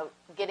different,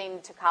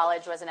 getting to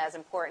college wasn't as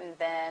important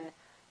then.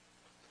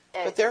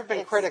 But there have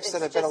been critics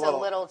that have been a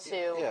little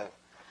too. Yeah.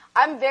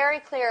 I'm very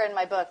clear in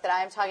my book that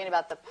I am talking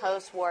about the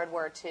post-World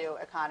War II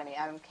economy.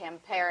 I'm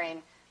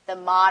comparing the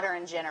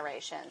modern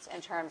generations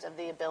in terms of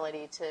the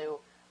ability to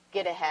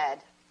get ahead,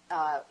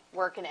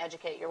 work and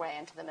educate your way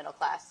into the middle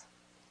class.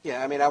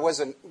 Yeah, I mean, I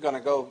wasn't going to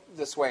go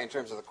this way in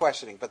terms of the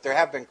questioning, but there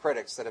have been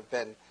critics that have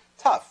been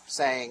tough,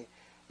 saying,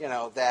 gee,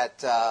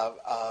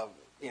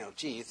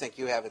 you think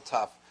you have it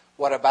tough.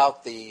 What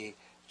about the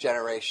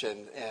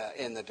generation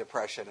in the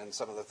Depression and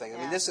some of the things? Yeah.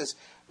 I mean, this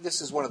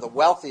is one of the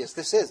wealthiest.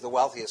 This is the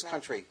wealthiest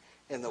country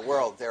in the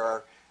world.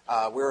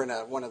 We're in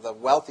one of the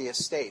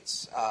wealthiest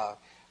states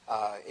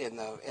in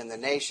the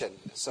nation.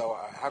 So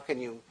how can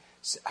you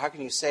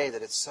say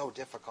that it's so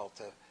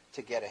difficult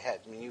to get ahead?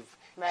 I mean, you've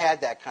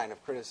had that kind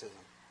of criticism.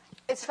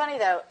 It's funny,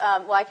 though.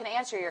 Well, I can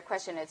answer your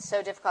question. It's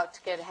so difficult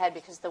to get ahead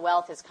because the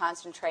wealth is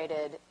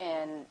concentrated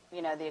in,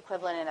 the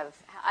equivalent of,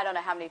 I don't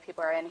know how many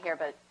people are in here,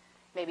 but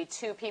maybe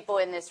 2 people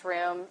in this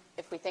room,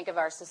 if we think of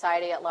our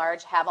society at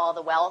large, have all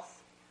the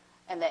wealth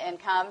and the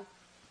income.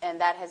 And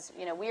that has,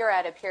 we are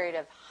at a period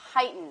of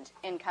heightened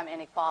income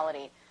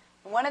inequality.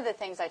 And one of the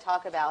things I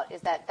talk about is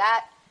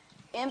that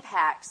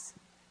impacts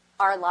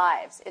our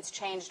lives. It's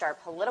changed our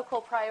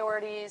political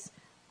priorities.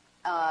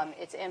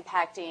 It's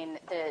impacting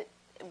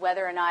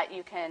whether or not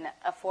you can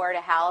afford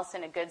a house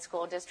in a good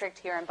school district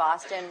here in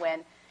Boston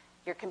when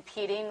You're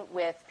competing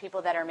with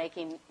people that are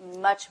making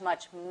much,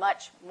 much,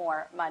 much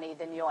more money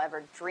than you'll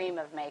ever dream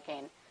of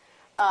making.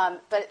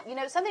 But,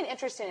 something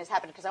interesting has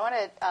happened because I want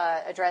to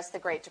address the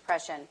Great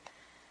Depression.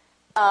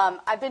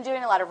 I've been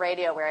doing a lot of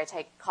radio where I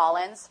take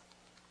call-ins,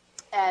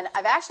 and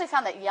I've actually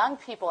found that young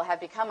people have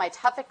become my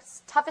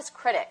toughest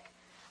critic.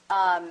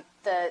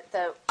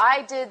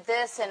 I did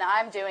this and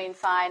I'm doing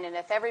fine, and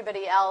if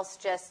everybody else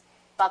just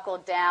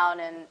buckled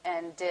down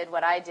and did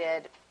what I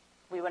did,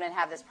 we wouldn't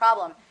have this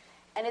problem.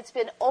 And it's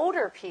been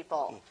older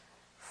people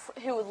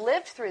who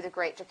lived through the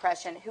Great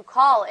Depression who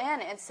call in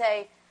and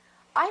say,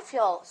 I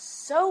feel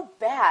so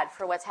bad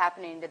for what's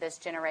happening to this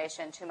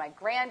generation, to my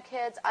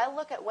grandkids. I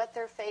look at what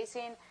they're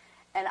facing,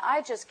 and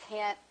I just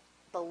can't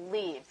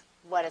believe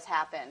what has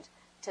happened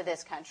to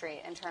this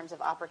country in terms of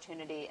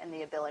opportunity and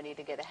the ability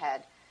to get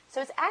ahead.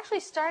 So it's actually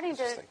starting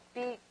to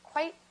be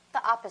quite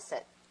the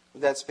opposite.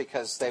 That's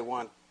because they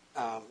want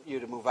you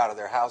to move out of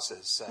their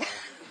houses.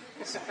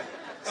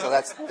 So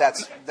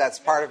that's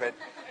part of it.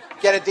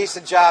 Get a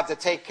decent job to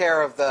take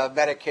care of the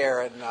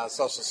Medicare and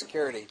Social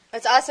Security.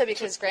 It's also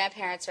because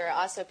grandparents are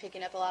also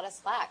picking up a lot of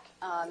slack.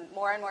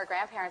 More and more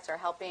grandparents are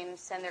helping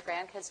send their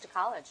grandkids to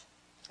college.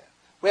 Yeah.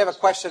 We have a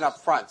question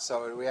up front,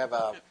 so we have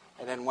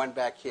and then one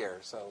back here.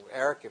 So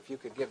Eric, if you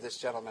could give this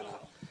gentleman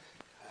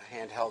a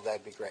handheld,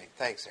 that'd be great.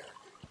 Thanks, Eric.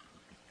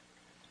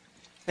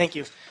 Thank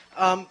you.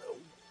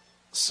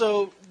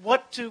 So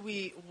what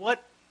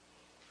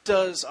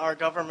does our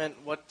government,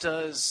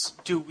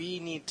 do we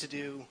need to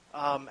do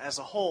as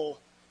a whole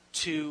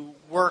to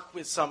work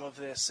with some of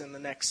this in the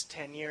next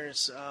 10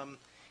 years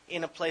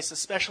in a place,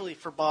 especially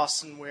for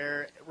Boston,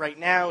 where right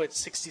now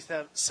it's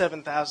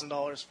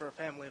 $67,000 for a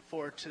family of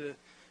four to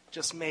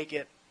just make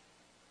it.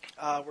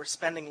 We're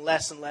spending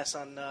less and less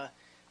on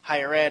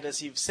higher ed,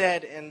 as you've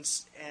said, and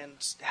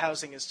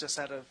housing is just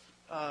out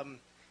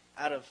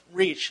of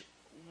reach.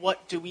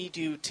 What do we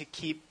do to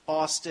keep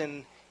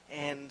Boston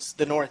and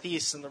the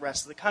Northeast and the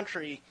rest of the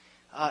country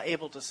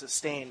able to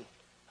sustain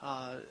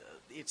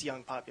its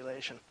young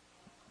population?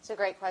 It's a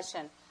great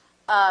question.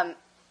 I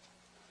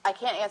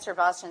can't answer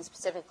Boston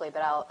specifically,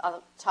 but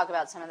I'll talk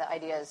about some of the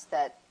ideas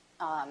that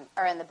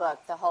are in the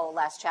book, the whole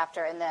last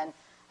chapter, and then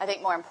I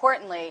think more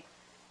importantly,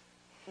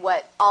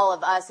 what all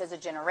of us as a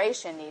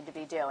generation need to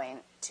be doing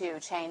to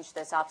change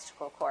this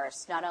obstacle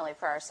course, not only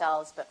for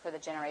ourselves, but for the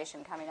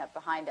generation coming up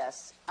behind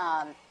us.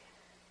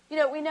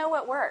 We know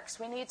what works.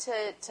 We need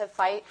to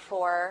fight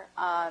for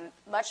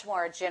much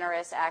more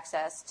generous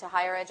access to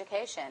higher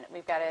education.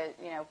 We've got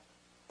to,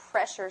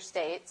 pressure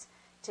states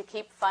to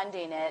keep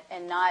funding it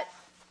and not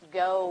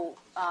go,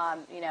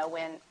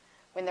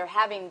 when they're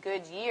having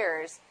good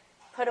years,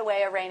 put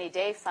away a rainy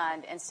day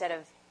fund instead of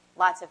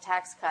lots of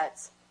tax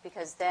cuts,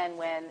 because then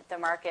when the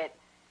market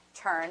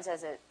turns,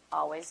 as it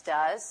always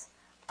does,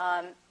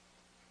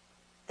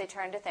 they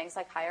turn to things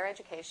like higher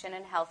education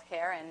and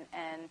healthcare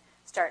and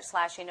start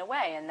slashing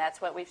away. And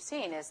that's what we've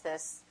seen, is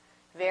this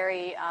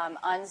very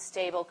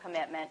unstable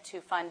commitment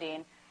to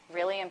funding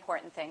really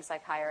important things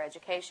like higher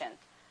education.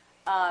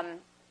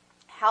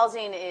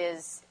 Housing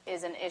is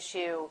an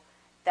issue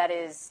that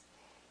is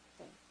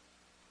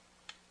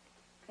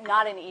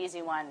not an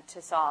easy one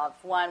to solve.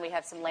 One, we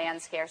have some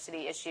land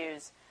scarcity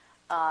issues.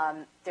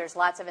 There's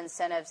lots of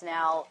incentives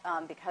now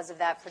because of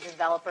that for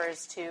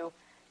developers to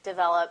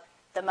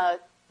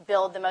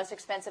build the most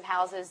expensive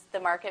houses the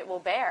market will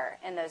bear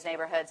in those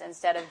neighborhoods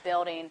instead of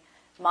building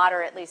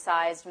moderately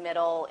sized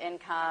middle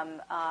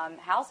income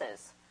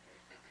houses.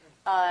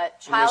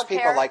 There's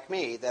people like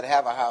me that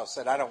have a house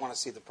that I don't want to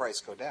see the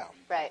price go down.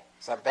 Right.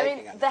 So I'm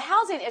banking on the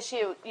housing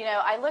issue,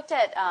 I looked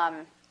at,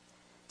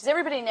 does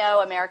everybody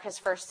know America's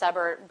first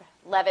suburb,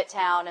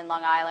 Levittown in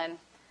Long Island?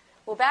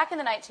 Well, back in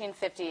the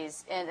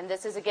 1950s, and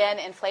this is, again,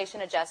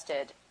 inflation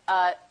adjusted,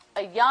 a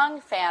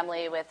young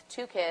family with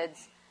 2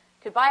 kids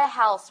could buy a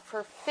house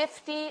for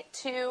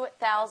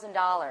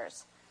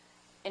 $52,000,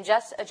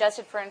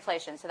 adjusted for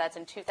inflation, so that's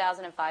in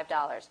 2005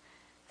 dollars.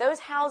 Those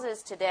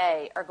houses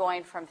today are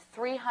going from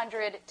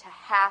 $300,000 to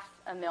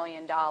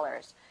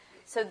 $500,000.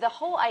 So the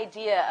whole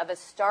idea of a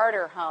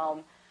starter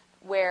home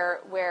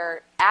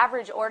where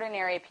average,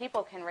 ordinary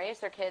people can raise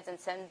their kids and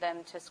send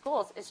them to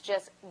schools is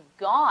just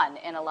gone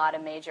in a lot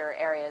of major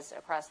areas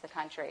across the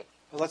country.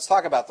 Well, let's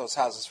talk about those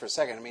houses for a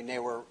second. I mean, they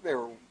were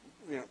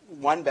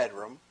 1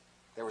 bedroom.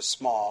 They were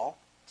small.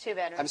 2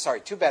 bedroom. I'm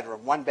sorry, 2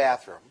 bedroom, 1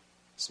 bathroom,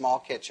 small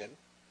kitchen,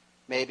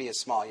 maybe a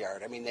small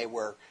yard. I mean, they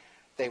were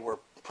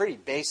pretty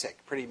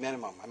basic, pretty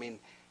minimum. I mean,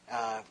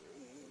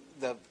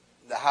 the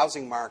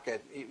housing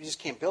market, you just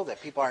can't build it.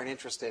 People aren't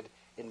interested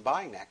in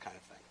buying that kind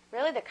of thing.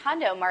 Really, the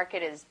condo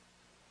market is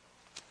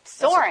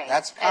soaring.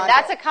 That's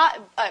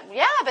condo. And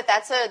but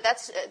that's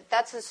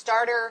a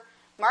starter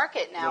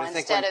market now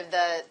instead of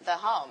the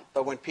home.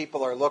 But when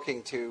people are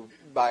looking to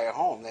buy a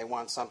home, they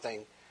want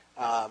something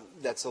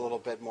that's a little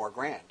bit more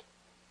grand.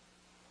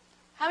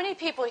 How many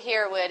people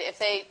here would, if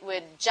they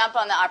would jump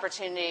on the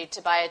opportunity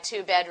to buy a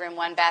 2-bedroom,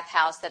 1-bath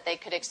house that they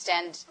could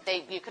extend,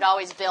 you could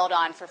always build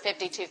on for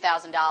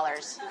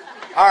 $52,000?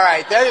 All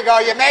right, there you go.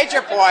 You made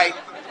your point.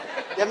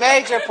 You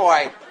made your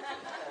point.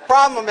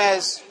 Problem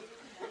is,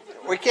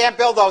 we can't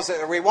build those.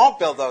 We won't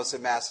build those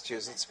in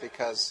Massachusetts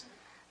because,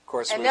 of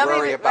course, we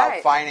worry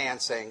about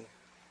financing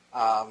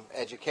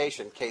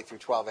education, K through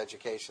 12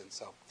 education.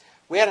 So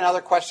we had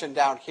another question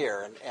down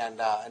here, and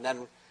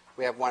then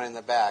we have one in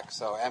the back.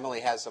 So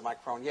Emily has the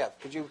microphone. Yeah,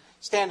 could you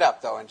stand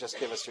up though and just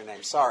give us your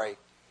name? Sorry.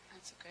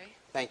 That's okay.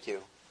 Thank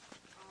you.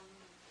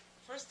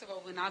 First of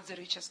all, we're not the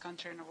richest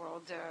country in the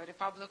world. The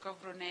Republic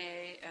of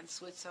Brunei and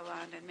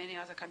Switzerland and many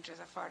other countries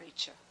are far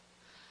richer.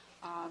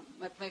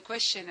 My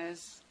question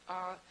is,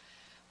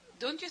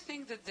 don't you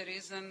think that the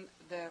reason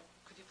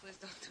could you please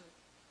don't do it?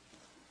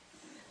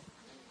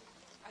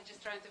 I'm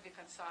just trying to be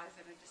concise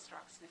and it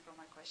distracts me from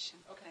my question.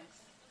 Okay.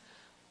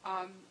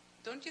 Thanks.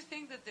 Don't you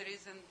think that the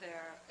reason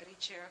the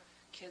richer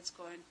kids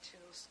going to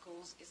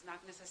schools is not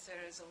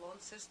necessarily as a loan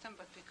system,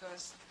 but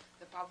because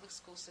the public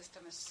school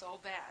system is so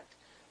bad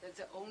that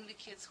the only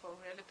kids who are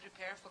really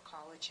prepared for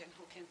college and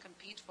who can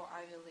compete for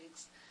Ivy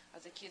Leagues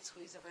are the kids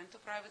who either went to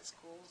private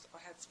schools or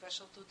had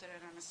special tutoring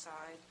on the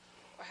side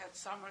or had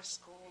summer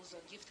schools or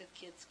gifted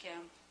kids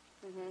camp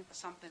or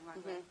something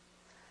like that?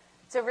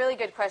 It's a really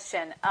good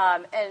question.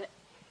 And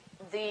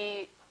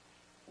the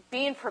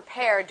being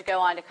prepared to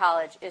go on to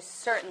college is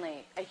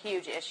certainly a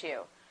huge issue.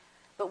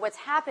 But what's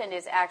happened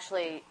is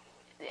actually,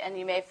 and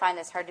you may find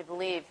this hard to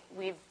believe,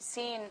 we've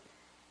seen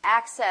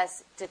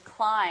access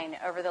decline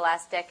over the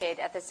last decade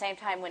at the same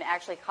time when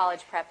actually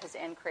college prep has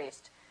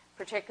increased,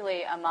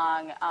 particularly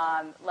among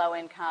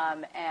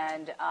low-income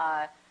and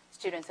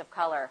students of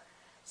color.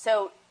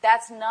 So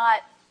that's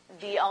not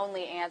the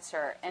only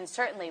answer, and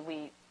certainly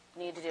we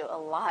need to do a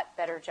lot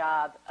better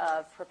job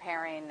of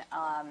preparing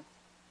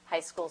high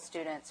school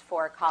students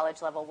for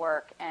college-level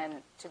work, and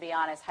to be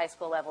honest, high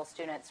school-level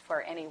students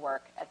for any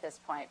work at this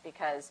point,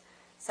 because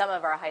some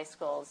of our high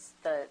schools,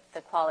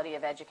 the quality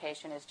of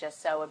education is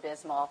just so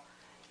abysmal.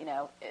 You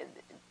know,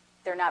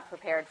 they're not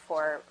prepared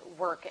for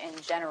work in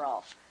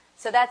general.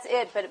 So that's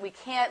it, but we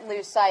can't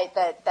lose sight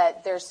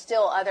that there's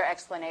still other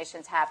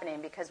explanations happening,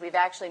 because we've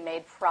actually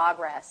made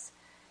progress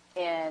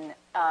in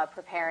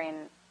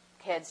preparing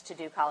kids to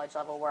do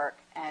college-level work,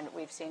 and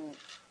we've seen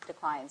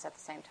declines at the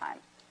same time.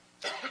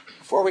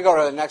 Before we go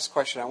to the next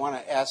question, I want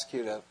to ask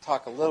you to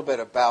talk a little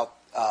bit about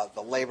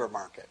the labor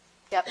market.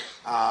 Yep.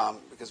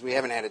 Because we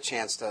haven't had a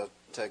chance to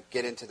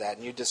get into that.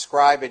 And you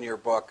describe in your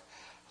book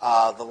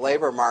the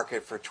labor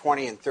market for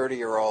 20 and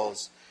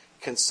 30-year-olds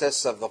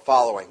consists of the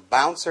following: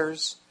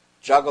 bouncers,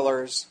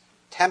 jugglers,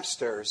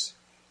 tempsters,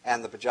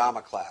 and the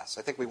pajama class.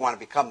 I think we want to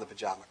become the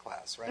pajama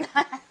class, right?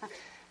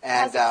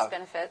 And has its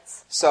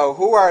benefits. So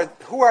who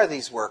are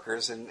these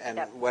workers, and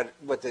Yep.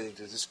 what did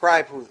you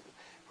describe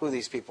who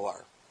these people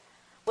are?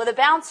 Well, the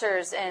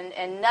bouncers,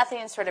 and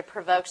nothing sort of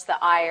provokes the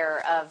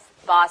ire of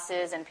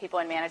bosses and people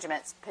in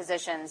management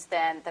positions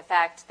than the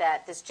fact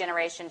that this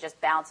generation just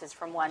bounces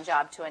from one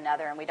job to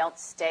another, and we don't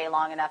stay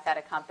long enough at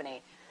a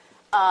company.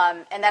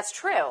 And that's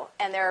true,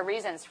 and there are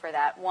reasons for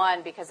that.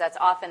 One, because that's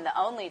often the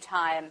only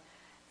time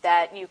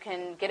that you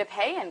can get a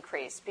pay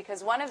increase,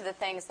 because one of the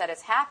things that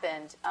has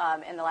happened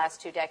in the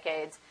last 2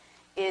 decades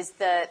is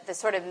the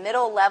sort of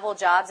middle-level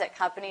jobs at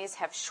companies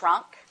have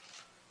shrunk.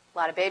 A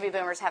lot of baby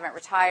boomers haven't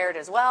retired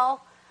as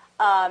well.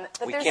 But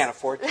we can't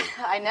afford to.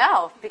 I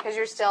know, because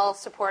you're still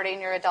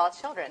supporting your adult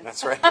children.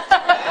 That's right.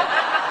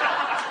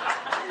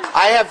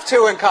 I have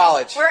 2 in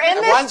college. We're in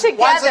this together.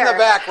 One's in the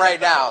back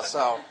right now,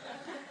 so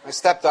my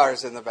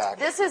stepdaughter's in the back.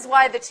 This is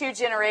why the 2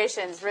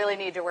 generations really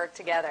need to work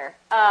together.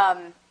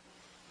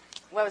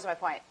 What was my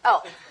point?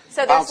 Oh,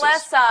 so there's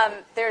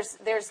Bouncers.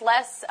 there's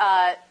less.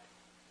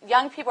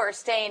 Young people are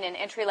staying in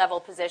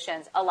entry-level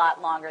positions a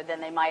lot longer than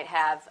they might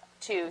have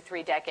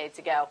 2-3 decades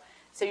ago.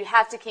 So you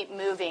have to keep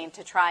moving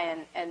to try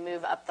and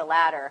move up the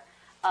ladder.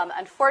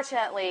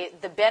 Unfortunately,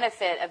 the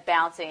benefit of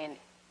bouncing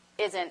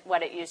isn't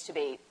what it used to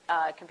be.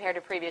 Compared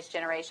to previous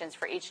generations,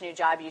 for each new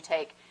job you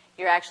take,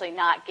 you're actually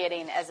not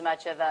getting as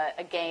much of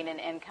a gain in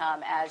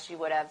income as you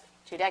would have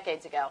 2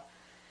 decades ago.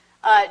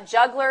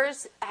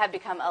 Jugglers have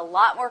become a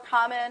lot more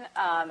common.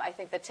 I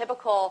think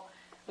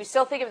we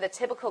still think of the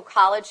typical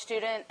college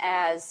student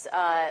as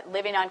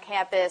living on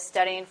campus,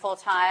 studying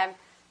full-time.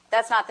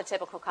 That's not the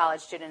typical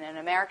college student in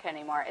America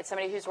anymore. It's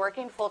somebody who's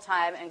working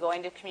full-time and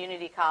going to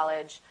community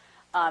college,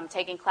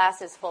 taking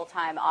classes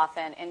full-time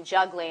often, and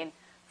juggling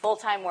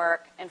full-time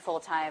work and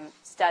full-time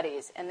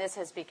studies. And this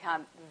has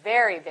become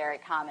very, very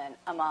common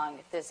among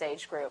this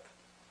age group.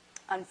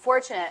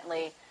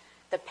 Unfortunately,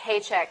 the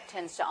paycheck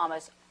tends to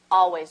almost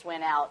always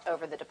win out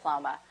over the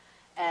diploma.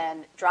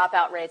 And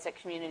dropout rates at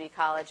community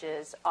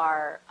colleges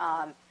are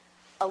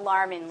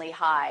alarmingly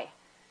high.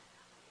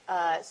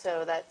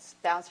 So that's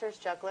bouncers,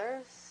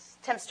 jugglers,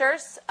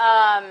 tempsters.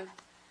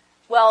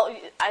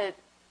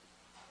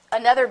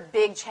 Another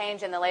big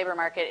change in the labor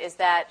market is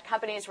that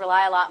companies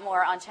rely a lot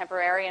more on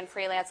temporary and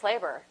freelance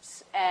labor.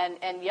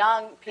 And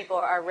young people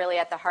are really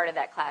at the heart of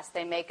that class.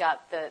 They make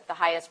up the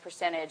highest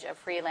percentage of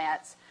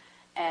freelance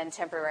and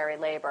temporary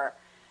labor.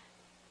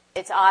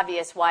 It's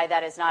obvious why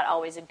that is not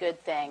always a good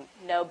thing.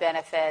 No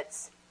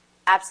benefits,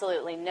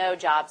 absolutely no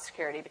job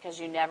security, because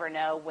you never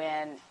know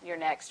when your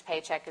next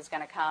paycheck is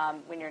going to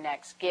come, when your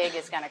next gig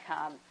is going to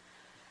come.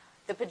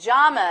 The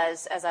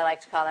pajamas, as I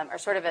like to call them, are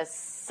sort of a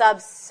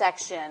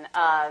subsection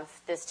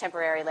of this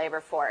temporary labor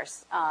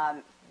force.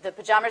 The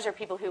pajamas are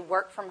people who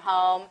work from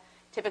home,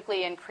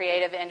 typically in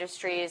creative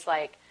industries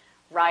like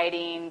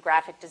writing,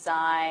 graphic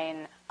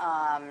design,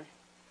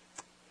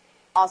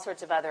 all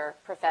sorts of other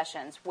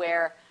professions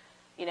where,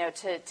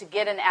 to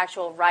get an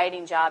actual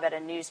writing job at a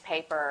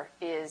newspaper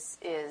is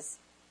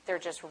they're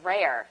just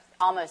rare.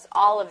 Almost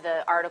all of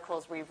the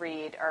articles we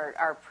read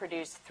are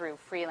produced through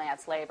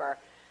freelance labor.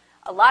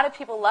 A lot of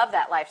people love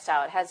that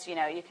lifestyle. It has,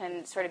 you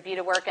can sort of be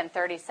to work in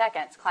 30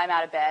 seconds, climb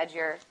out of bed,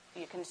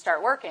 you can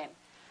start working.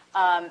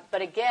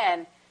 But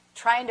again,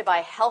 trying to buy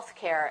health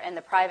care in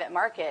the private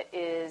market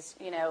is,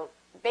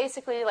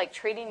 basically like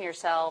treating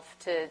yourself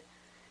to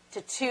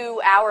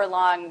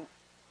 2-hour-long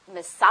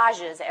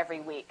massages every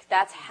week.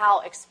 That's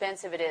how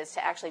expensive it is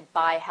to actually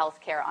buy health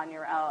care on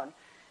your own.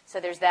 So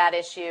there's that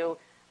issue,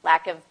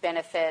 lack of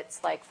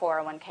benefits like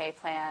 401k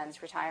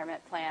plans,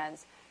 retirement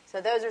plans. So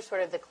those are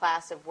sort of the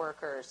class of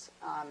workers.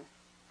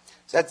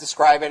 Does that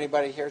describe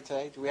anybody here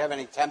today? Do we have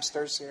any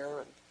tempsters here,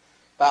 and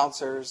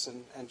bouncers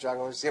and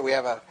jugglers? Yeah, we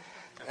have a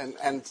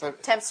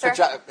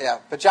Tempster?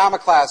 Pajama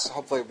class.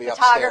 Hopefully, will be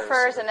upstairs.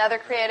 Photographers, another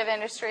creative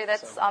industry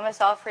that's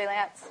almost all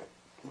freelance.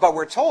 But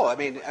we're told. I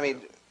mean,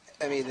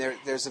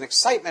 there's an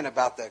excitement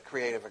about the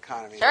creative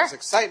economy. Sure. There's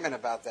excitement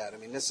about that. I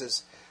mean, this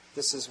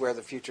is where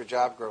the future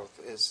job growth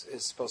is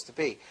supposed to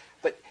be.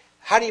 But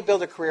how do you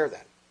build a career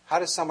then? How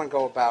does someone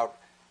go about,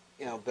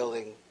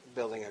 building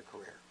a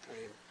career?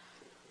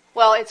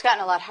 Well, it's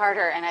gotten a lot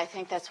harder, and I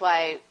think that's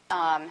why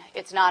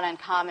it's not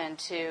uncommon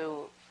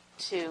to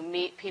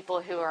meet people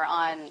who are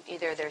on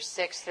either their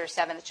 6th or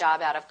 7th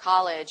job out of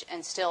college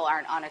and still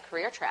aren't on a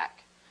career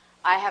track.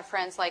 I have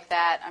friends like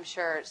that. I'm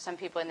sure some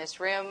people in this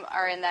room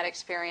are in that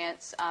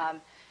experience.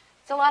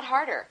 It's a lot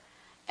harder.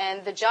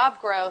 And the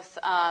job growth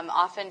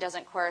often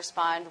doesn't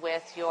correspond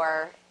with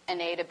your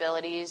innate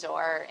abilities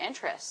or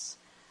interests.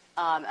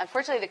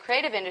 Unfortunately, the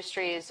creative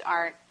industries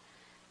aren't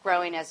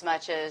growing as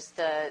much as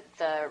the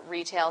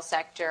retail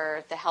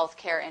sector, the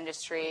healthcare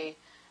industry.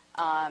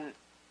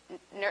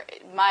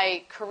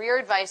 My career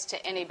advice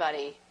to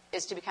anybody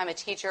is to become a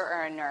teacher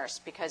or a nurse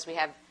because we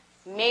have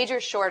major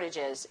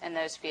shortages in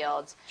those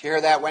fields. Did you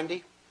hear that,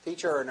 Wendy?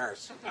 Teacher or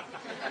nurse?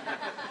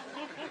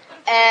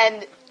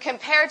 And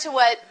compared to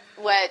what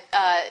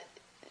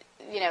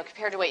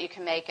you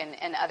can make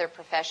in other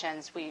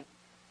professions, we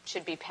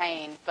should be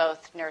paying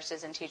both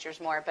nurses and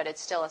teachers more, but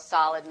it's still a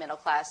solid middle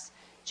class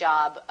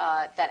job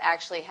that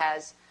actually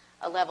has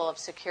a level of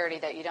security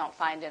that you don't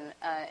find in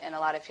a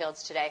lot of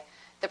fields today.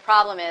 The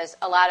problem is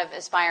a lot of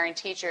aspiring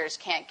teachers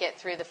can't get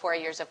through the 4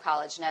 years of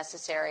college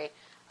necessary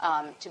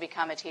to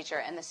become a teacher,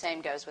 and the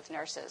same goes with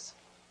nurses.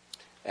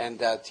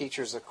 And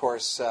teachers, of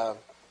course,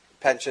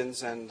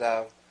 pensions and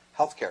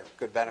health care,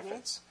 good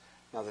benefits.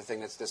 Another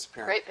thing that's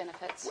disappearing. Great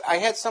benefits. I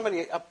had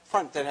somebody up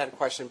front that had a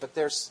question, but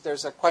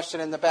there's a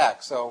question in the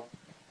back. So,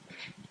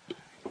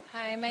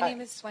 Hi, my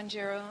name is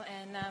Swanjiro,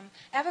 and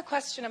I have a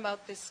question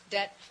about this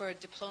debt for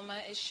diploma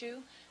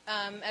issue.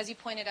 As you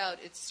pointed out,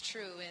 it's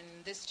true in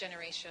this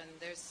generation,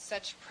 there's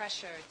such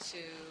pressure to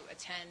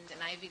attend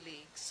an Ivy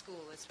League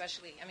school,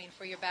 especially,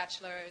 for your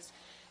bachelor's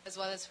as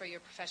well as for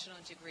your professional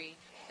degree.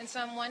 And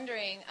so I'm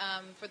wondering,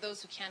 for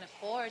those who can't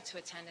afford to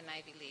attend an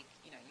Ivy League,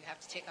 you have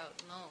to take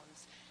out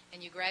loans,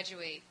 and you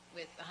graduate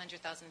with $100,000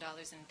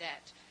 in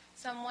debt.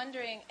 So I'm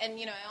wondering, and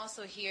I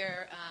also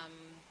hear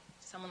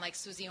someone like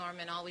Susie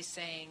Orman always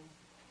saying,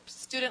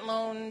 student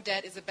loan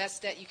debt is the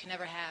best debt you can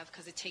ever have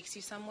because it takes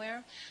you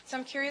somewhere. So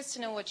I'm curious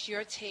to know what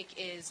your take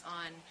is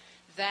on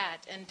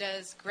that, and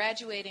does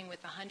graduating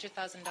with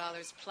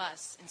 $100,000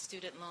 plus in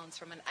student loans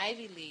from an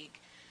Ivy League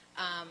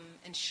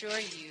ensure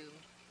you,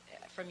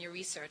 from your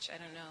research, I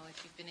don't know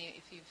if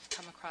you've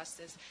come across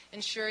this,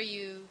 ensure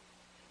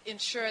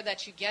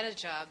that you get a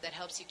job that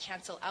helps you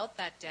cancel out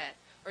that debt,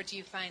 or do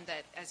you find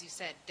that, as you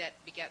said, debt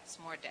begets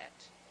more debt?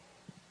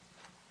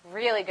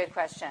 Really good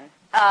question.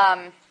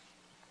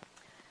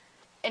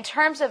 In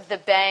terms of the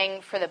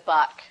bang for the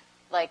buck,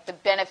 like the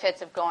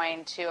benefits of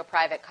going to a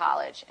private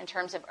college, in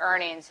terms of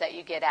earnings that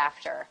you get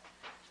after,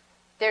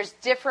 there's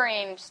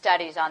differing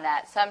studies on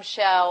that. Some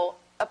show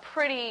a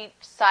pretty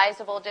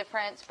sizable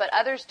difference, but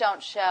others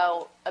don't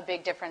show a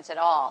big difference at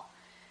all.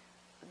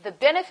 The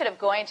benefit of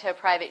going to a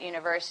private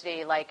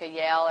university like a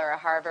Yale or a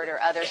Harvard or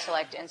other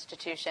select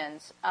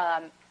institutions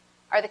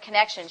are the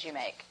connections you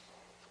make,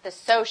 the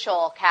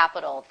social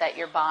capital that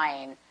you're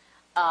buying,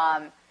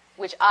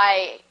 which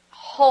I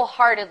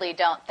wholeheartedly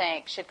don't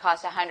think should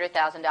cost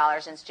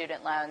 $100,000 in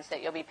student loans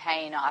that you'll be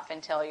paying off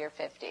until you're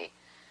 50.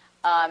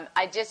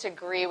 I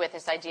disagree with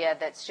this idea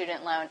that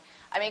student loan,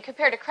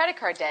 compared to credit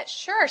card debt,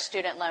 sure,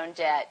 student loan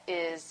debt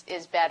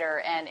is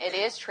better, and it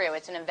is true.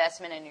 It's an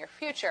investment in your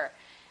future.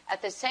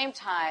 At the same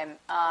time,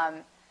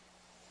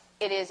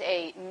 it is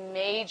a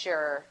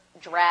major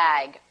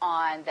drag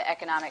on the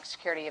economic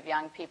security of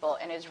young people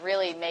and is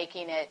really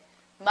making it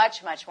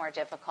much, much more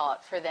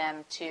difficult for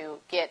them to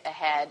get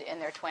ahead in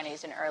their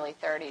 20s and early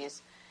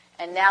 30s.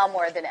 And now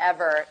more than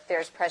ever,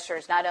 there's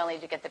pressures not only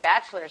to get the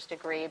bachelor's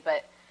degree,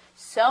 but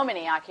so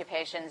many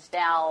occupations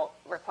now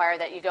require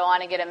that you go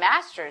on and get a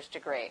master's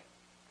degree,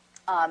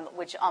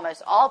 which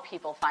almost all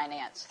people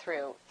finance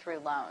through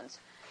loans.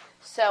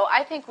 So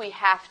I think we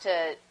have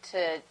to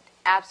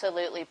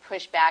absolutely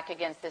push back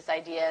against this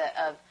idea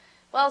of,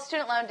 well,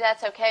 student loan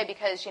debt's okay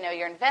because,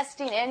 you're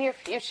investing in your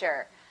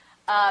future.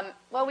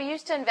 Well, we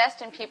used to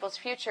invest in people's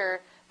future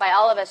by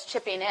all of us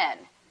chipping in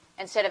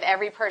instead of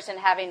every person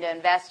having to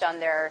invest on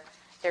their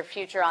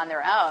future on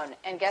their own.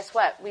 And guess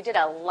what? We did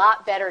a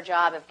lot better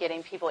job of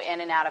getting people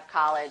in and out of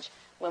college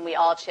when we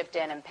all chipped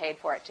in and paid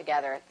for it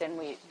together than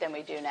we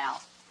do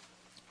now.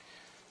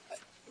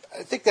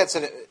 I think that's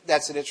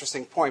an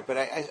interesting point, but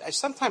I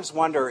sometimes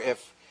wonder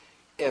if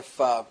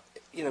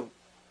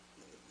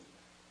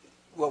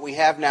what we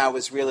have now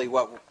is really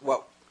what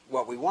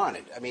we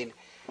wanted. I mean,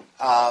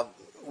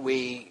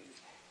 we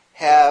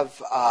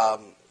have a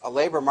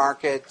labor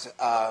market.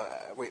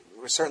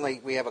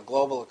 We have a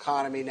global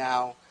economy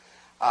now.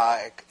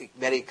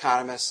 Many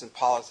economists and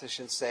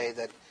politicians say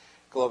that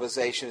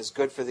globalization is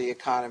good for the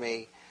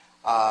economy.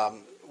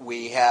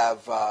 We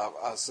have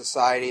a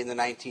society in the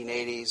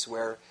 1980s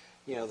where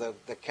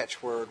the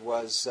catchword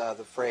was,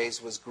 the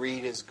phrase was,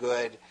 greed is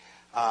good,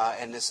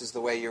 and this is the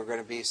way you're going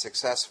to be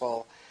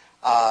successful.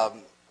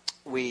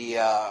 We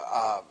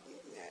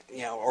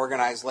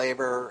organized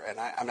labor, and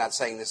I'm not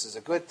saying this is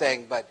a good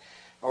thing, but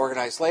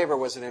organized labor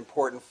was an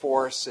important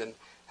force in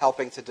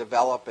helping to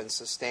develop and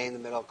sustain the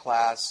middle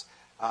class.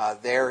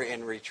 They're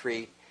in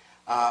retreat.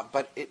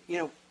 But,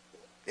 isn't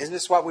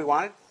this what we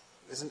wanted?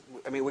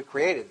 We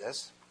created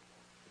this.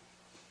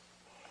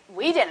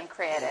 We didn't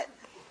create it.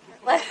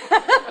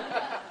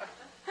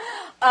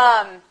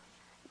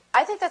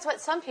 I think that's what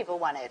some people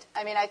wanted.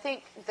 I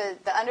think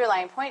the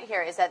underlying point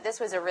here is that this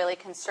was a really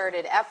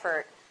concerted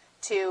effort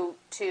to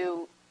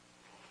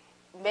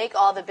make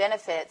all the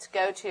benefits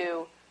go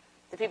to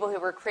the people who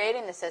were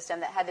creating the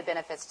system that had the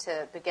benefits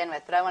to begin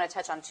with. But I want to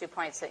touch on 2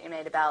 points that you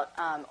made about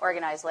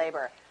organized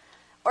labor.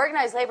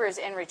 Organized labor is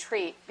in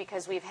retreat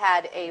because we've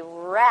had a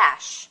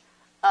rash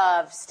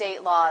of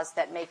state laws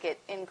that make it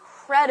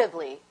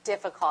incredibly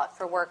difficult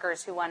for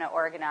workers who want to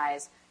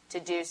organize to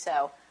do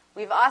so.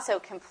 We've also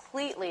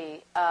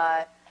completely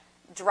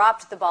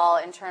dropped the ball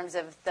in terms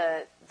of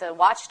the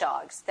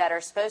watchdogs that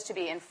are supposed to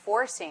be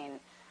enforcing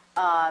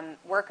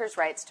workers'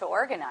 rights to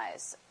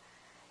organize.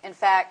 In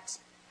fact,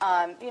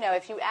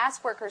 if you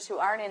ask workers who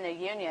aren't in a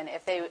union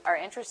if they are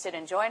interested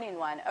in joining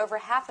one, over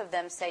half of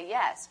them say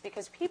yes,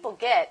 because people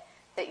get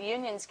that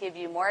unions give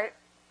you more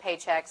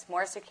paychecks,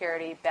 more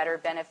security, better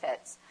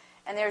benefits.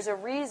 And there's a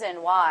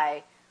reason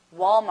why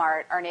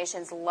Walmart, our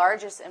nation's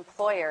largest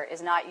employer,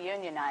 is not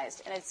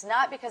unionized. And it's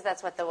not because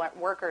that's what the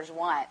workers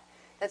want.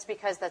 That's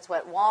because that's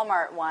what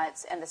Walmart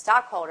wants and the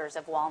stockholders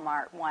of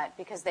Walmart want,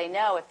 because they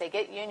know if they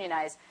get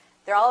unionized,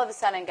 they're all of a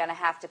sudden going to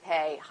have to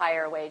pay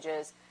higher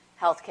wages,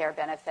 health care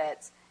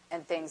benefits,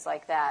 and things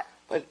like that.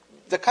 But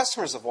the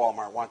customers of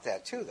Walmart want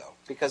that too, though,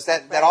 because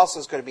that Right. also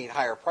is going to mean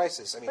higher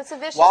prices. It's a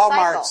vicious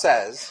Walmart cycle.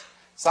 says,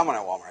 someone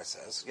at Walmart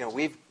says,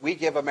 we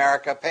give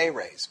America a pay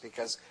raise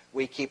because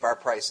we keep our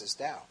prices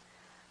down.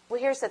 Well,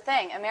 here's the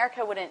thing.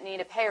 America wouldn't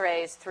need a pay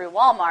raise through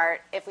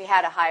Walmart if we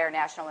had a higher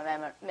national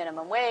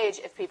minimum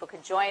wage, if people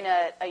could join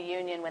a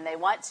union when they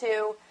want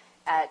to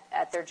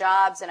at their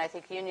jobs. And I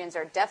think unions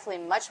are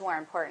definitely much more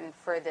important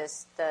for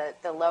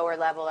the lower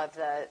level of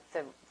the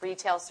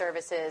retail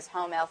services,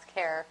 home health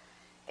care,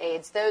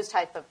 aides, those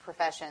type of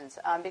professions.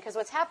 Because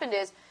what's happened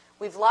is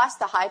we've lost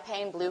the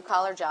high-paying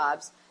blue-collar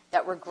jobs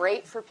that were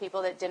great for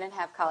people that didn't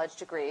have college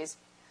degrees.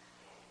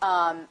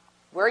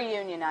 We're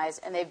unionized,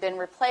 and they've been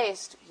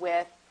replaced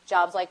with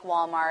jobs like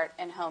Walmart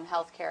and home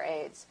health care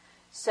aides.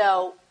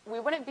 So we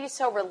wouldn't be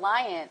so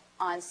reliant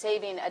on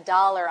saving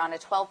 $1 on a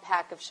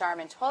 12-pack of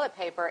Charmin toilet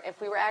paper if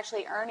we were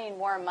actually earning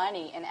more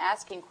money and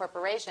asking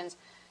corporations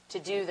to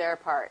do their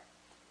part.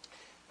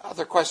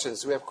 Other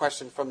questions? We have a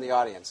question from the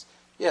audience.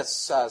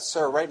 Yes,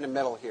 sir, right in the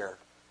middle here.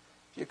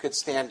 If you could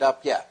stand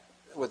up,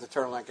 with the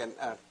turtleneck and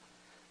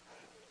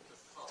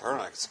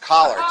turtleneck's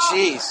collar.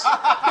 Jeez.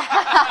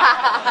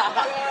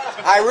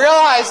 I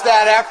realized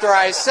that after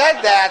I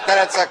said that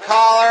it's a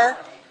collar.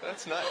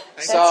 That's not.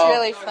 That's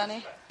really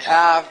funny.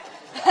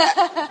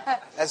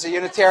 As a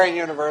Unitarian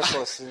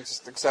Universalist,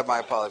 just accept my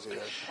apology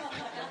there.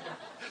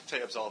 Te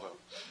absolvo.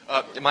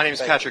 My name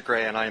is Patrick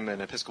Gray, and I'm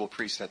an Episcopal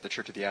priest at the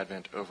Church of the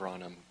Advent over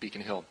on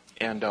Beacon Hill.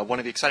 And one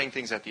of the exciting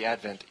things at the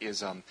Advent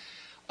is a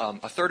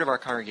third of our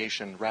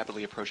congregation,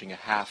 rapidly approaching a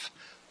half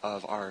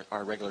of our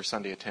regular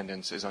Sunday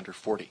attendance, is under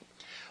 40.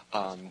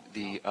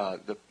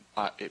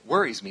 It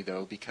worries me,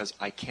 though, because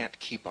I can't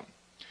keep them.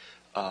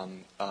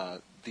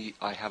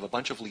 I have a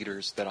bunch of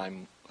leaders that I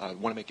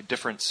want to make a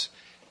difference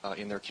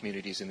in their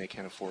communities, and they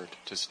can't afford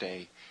to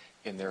stay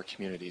in their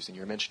communities. And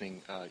you're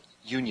mentioning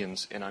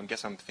unions, and I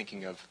guess I'm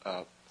thinking of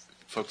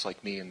folks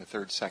like me in the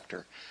third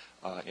sector,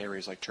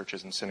 areas like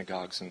churches and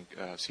synagogues and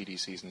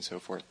CDCs and so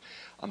forth.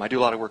 I do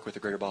a lot of work with the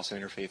Greater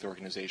Boston Interfaith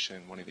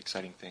Organization. One of the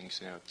exciting things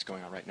that's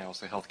going on right now is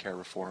the healthcare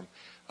reform,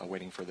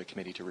 waiting for the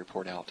committee to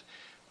report out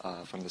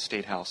from the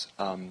State House.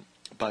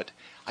 But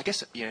I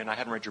guess, and I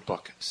haven't read your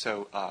book,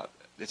 so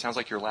it sounds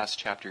like your last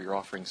chapter, you're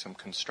offering some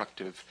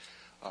constructive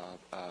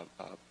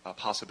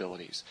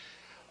possibilities.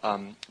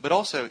 But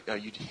also,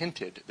 you'd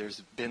hinted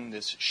there's been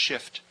this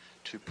shift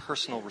to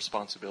personal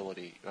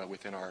responsibility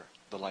within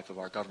the life of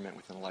our government,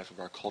 within the life of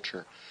our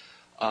culture.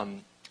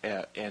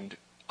 And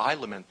I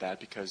lament that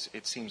because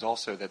it seems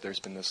also that there's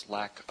been this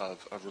lack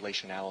of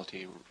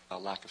relationality, a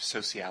lack of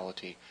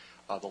sociality,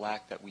 the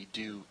lack that we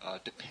do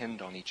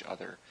depend on each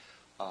other,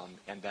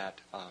 and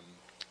that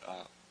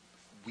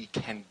we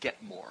can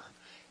get more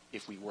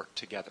if we work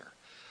together.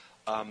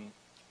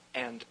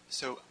 And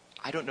so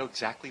I don't know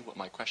exactly what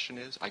my question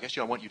is. I guess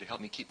I want you to help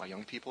me keep my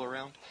young people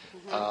around.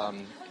 But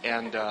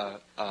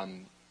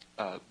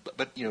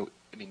you know,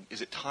 I mean,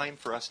 is it time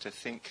for us to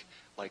think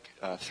like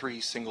 3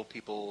 single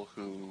people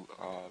who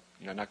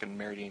not going to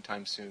marry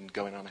anytime soon,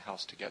 going on a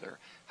house together?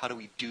 How do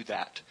we do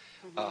that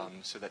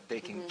so that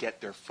they can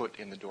get their foot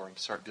in the door and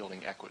start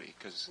building equity?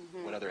 Because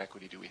what other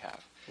equity do we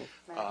have?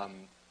 Right.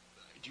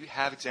 Do you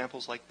have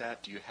examples like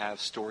that? Do you have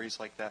stories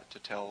like that to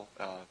tell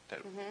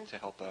to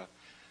help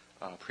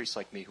priests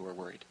like me who are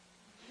worried?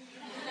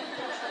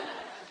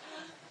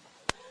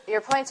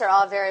 Your points are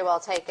all very well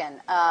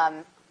taken.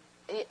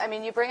 I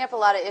mean, you bring up a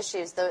lot of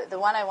issues. The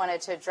one I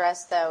wanted to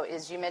address, though,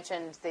 is you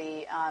mentioned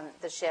the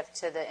shift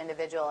to the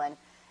individual,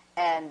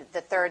 and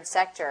the third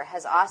sector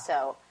has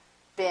also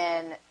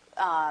been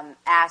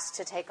asked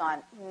to take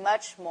on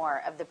much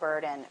more of the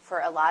burden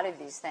for a lot of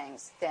these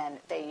things than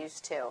they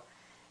used to.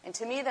 And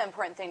to me, the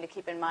important thing to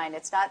keep in mind,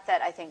 it's not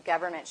that I think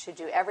government should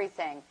do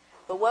everything,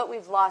 but what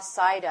we've lost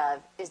sight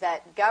of is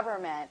that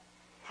government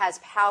has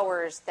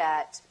powers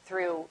that,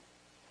 through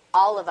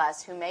all of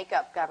us who make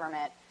up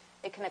government,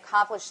 it can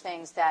accomplish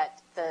things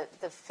that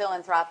the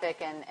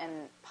philanthropic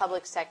and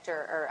public sector,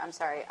 or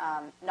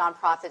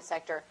nonprofit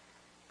sector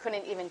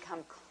couldn't even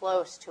come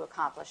close to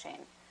accomplishing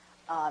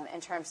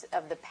in terms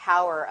of the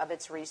power of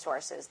its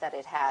resources that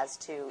it has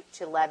to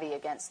levy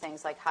against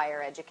things like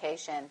higher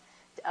education,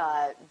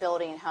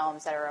 building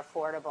homes that are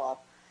affordable.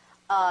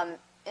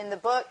 In the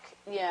book,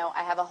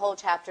 I have a whole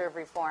chapter of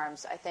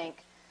reforms. I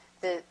think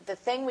the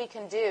thing we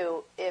can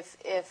do, if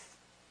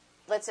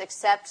let's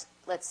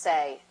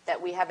say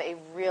that we have a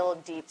real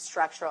deep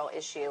structural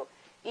issue,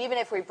 even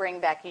if we bring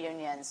back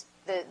unions,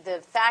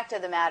 the fact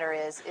of the matter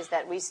is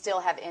that we still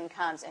have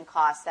incomes and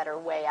costs that are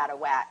way out of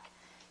whack.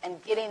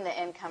 And getting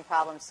the income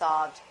problem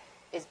solved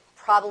is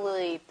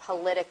probably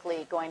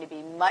politically going to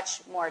be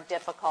much more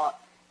difficult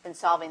than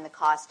solving the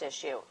cost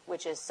issue,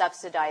 which is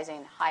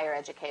subsidizing higher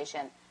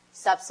education,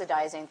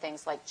 subsidizing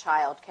things like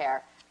child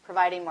care,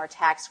 providing more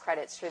tax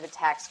credits through the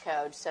tax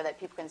code so that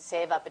people can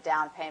save up a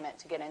down payment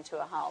to get into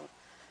a home.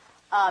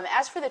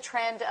 As for the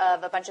trend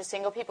of a bunch of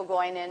single people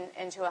going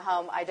into a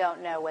home, I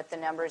don't know what the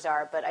numbers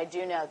are, but I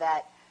do know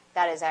that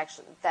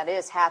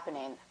is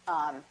happening.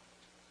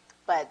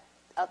 But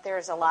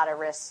there's a lot of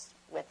risks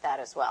with that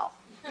as well.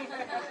 I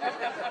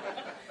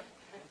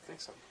think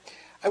so.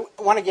 I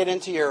want to get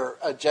into your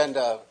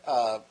agenda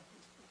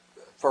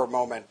for a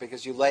moment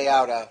because you lay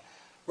out a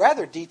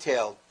rather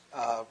detailed,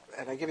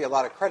 and I give you a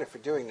lot of credit for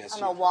doing this.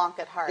 I'm a wonk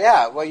at heart.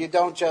 Yeah, well, you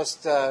don't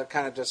just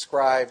kind of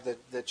describe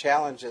the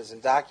challenges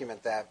and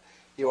document that.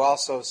 You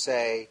also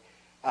say,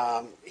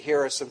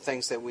 here are some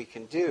things that we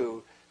can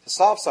do to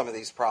solve some of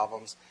these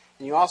problems.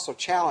 And you also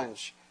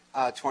challenge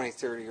 20,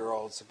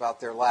 30-year-olds about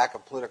their lack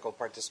of political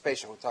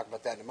participation. We'll talk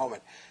about that in a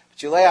moment.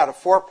 But you lay out a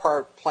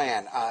 4-part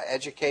plan.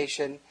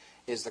 Education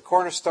is the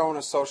cornerstone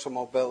of social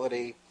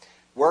mobility.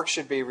 Work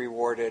should be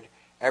rewarded.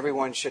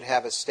 Everyone should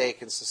have a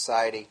stake in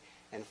society.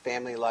 And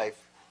family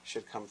life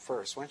should come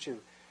first. Why don't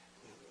you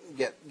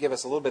give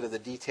us a little bit of the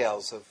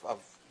details of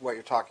what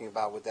you're talking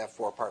about with that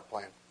 4-part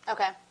plan?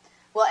 Okay.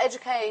 Well,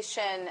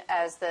 education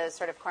as the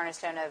sort of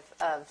cornerstone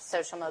of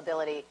social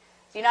mobility,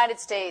 the United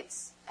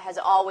States has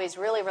always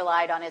really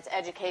relied on its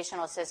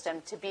educational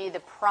system to be the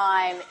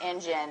prime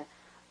engine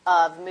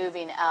of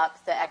moving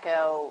up the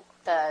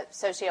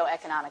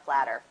socioeconomic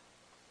ladder.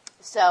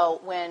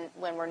 So when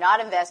we're not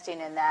investing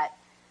in that,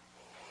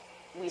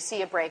 we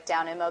see a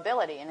breakdown in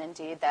mobility, and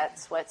indeed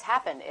that's what's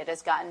happened. It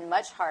has gotten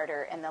much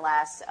harder in the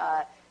last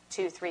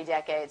 2-3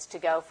 decades to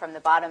go from the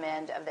bottom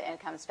end of the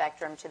income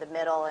spectrum to the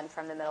middle and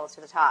from the middle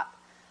to the top.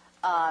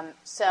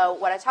 So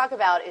what I talk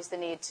about is the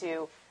need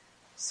to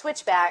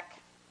switch back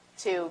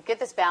to get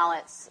this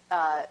balance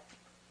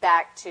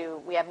back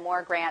to, we have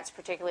more grants,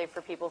 particularly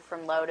for people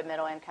from low to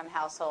middle income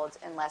households,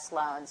 and less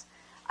loans.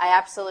 I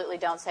absolutely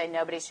don't say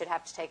nobody should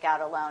have to take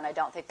out a loan. I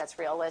don't think that's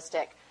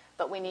realistic.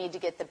 But we need to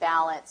get the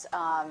balance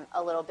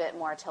a little bit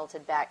more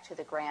tilted back to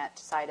the grant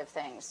side of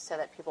things so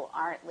that people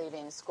aren't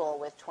leaving school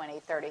with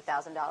 $20,000,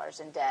 $30,000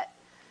 in debt.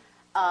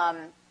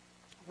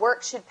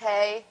 Work should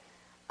pay.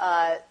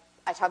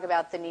 I talk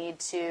about the need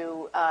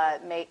to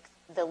make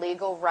the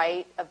legal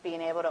right of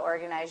being able to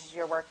organize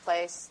your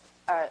workplace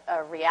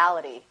a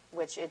reality,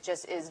 which it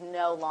just is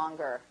no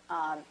longer.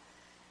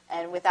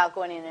 And without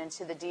going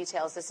into the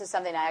details, this is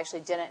something I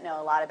actually didn't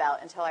know a lot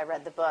about until I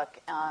read the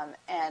book.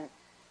 And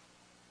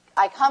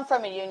I come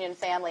from a union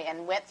family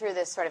and went through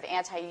this sort of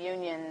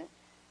anti-union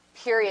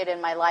period in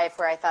my life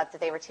where I thought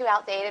that they were too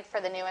outdated for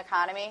the new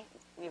economy.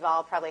 You've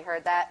all probably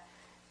heard that.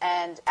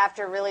 And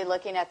after really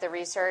looking at the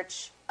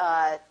research,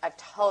 I've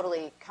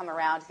totally come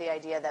around to the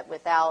idea that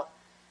without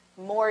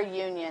more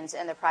unions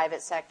in the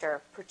private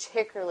sector,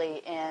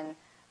 particularly in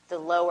the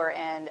lower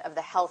end of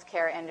the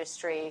healthcare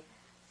industry,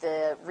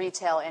 the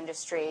retail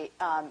industry,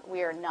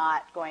 we are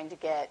not going to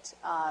get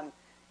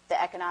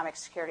the economic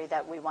security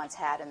that we once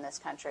had in this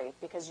country,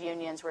 because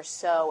unions were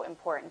so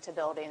important to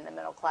building the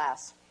middle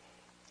class.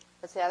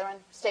 What's the other one?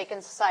 Stake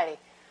in society.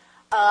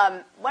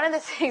 One of the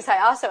things I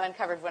also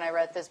uncovered when I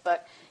wrote this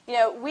book,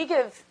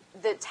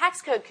 the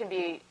tax code can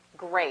be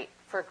great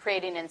for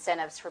creating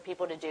incentives for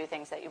people to do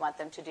things that you want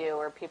them to do,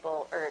 or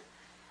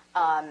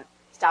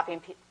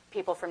stopping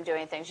people from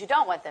doing things you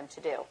don't want them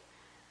to do.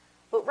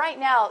 But right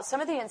now,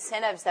 some of the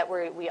incentives that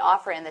we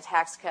offer in the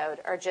tax code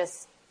are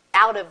just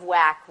out of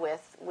whack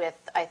with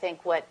I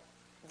think, what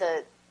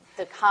the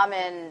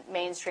common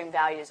mainstream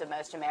values of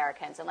most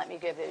Americans. And let me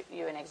give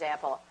you an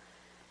example.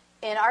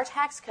 In our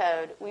tax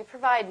code, we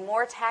provide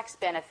more tax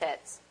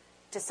benefits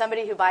to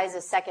somebody who buys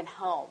a second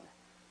home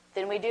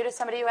than we do to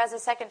somebody who has a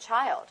second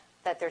child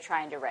that they're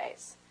trying to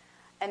raise.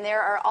 And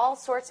there are all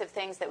sorts of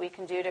things that we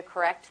can do to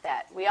correct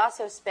that. We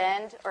also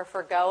spend or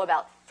forgo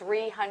about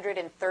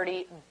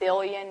 $330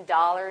 billion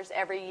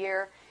every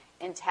year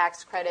in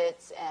tax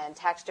credits and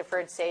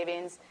tax-deferred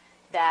savings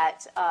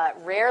that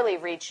rarely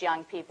reach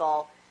young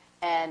people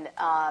and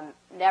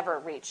never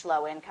reach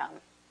low-income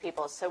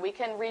people. So we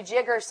can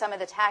rejigger some of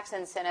the tax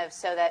incentives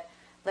so that,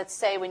 let's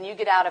say, when you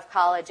get out of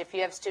college, if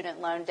you have student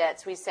loan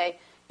debts, we say,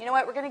 you know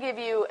what, we're going to give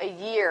you a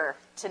year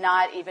to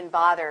not even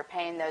bother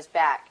paying those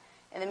back.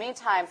 In the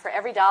meantime, for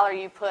every dollar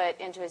you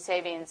put into a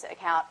savings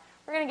account,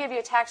 we're going to give you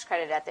a tax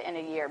credit at the end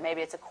of the year.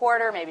 Maybe it's a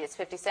quarter, maybe it's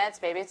 50 cents,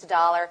 maybe it's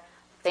 $1.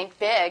 Think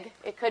big.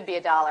 It could be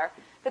 $1.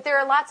 But there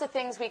are lots of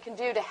things we can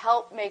do to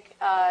help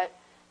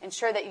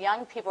ensure that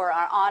young people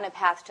are on a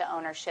path to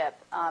ownership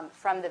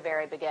from the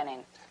very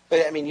beginning.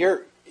 But, I mean,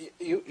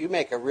 you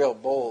make a real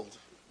bold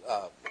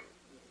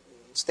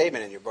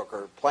statement in your book,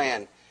 or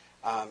plan.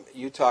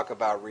 You talk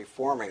about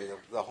reforming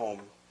the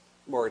home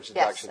mortgage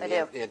deduction,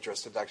 yes, the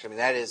interest deduction. I mean,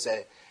 that is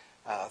a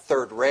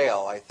third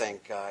rail, I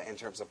think, in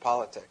terms of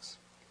politics.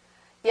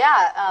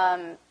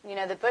 Yeah,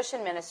 the Bush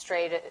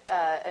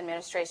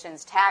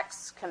administration's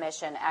tax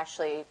commission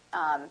actually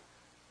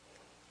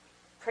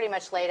pretty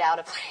much laid out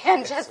a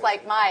plan just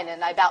like mine,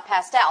 and I about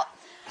passed out.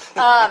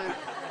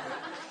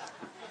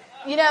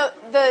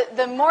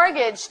 The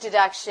mortgage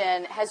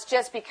deduction has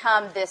just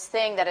become this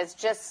thing that has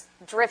just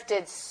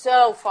drifted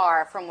so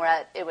far from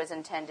what it was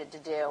intended to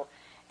do.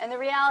 And the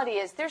reality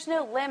is there's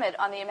no limit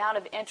on the amount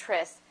of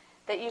interest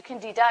that you can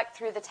deduct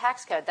through the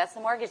tax code. That's the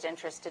mortgage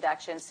interest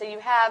deduction. So you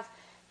have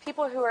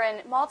people who are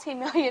in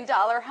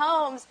multi-million-dollar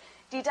homes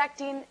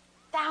deducting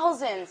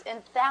thousands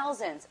and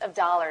thousands of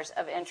dollars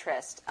of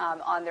interest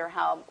on their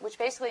home, which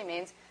basically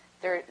means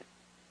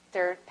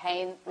they're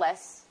paying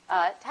less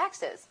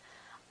taxes.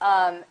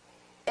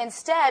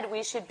 Instead,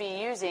 we should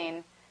be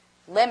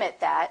limit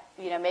that.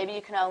 Maybe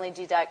you can only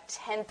deduct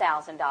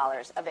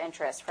 $10,000 of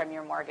interest from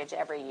your mortgage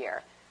every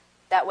year.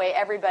 That way,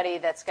 everybody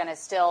that's going to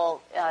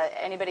still,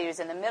 anybody who's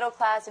in the middle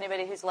class,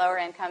 anybody who's lower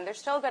income, they're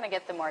still going to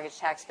get the mortgage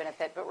tax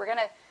benefit, but we're going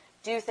to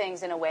do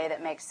things in a way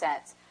that makes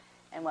sense.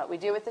 And what we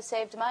do with the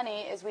saved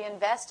money is we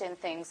invest in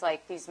things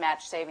like these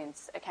match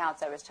savings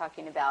accounts I was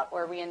talking about,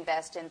 or we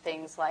invest in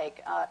things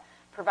like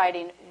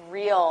providing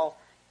real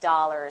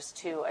dollars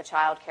to a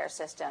child care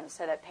system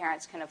so that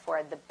parents can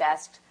afford the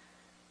best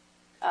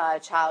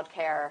child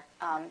care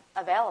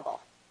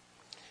available.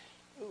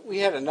 We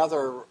had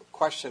another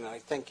question, I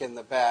think, in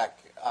the back.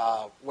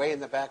 Way in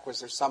the back,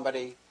 was there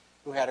somebody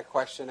who had a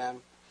question,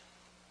 Em?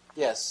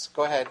 Yes,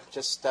 go ahead.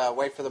 Just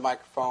wait for the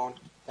microphone.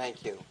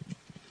 Thank you.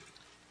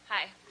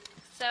 Hi.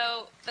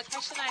 So the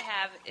question I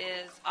have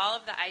is, all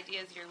of the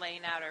ideas you're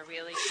laying out are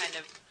really kind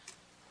of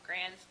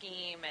grand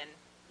scheme and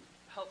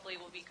hopefully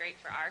will be great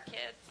for our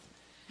kids.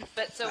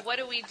 But so what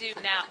do we do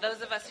now?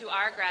 Those of us who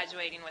are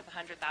graduating with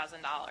 $100,000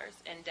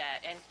 in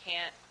debt and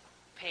can't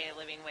pay a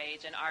living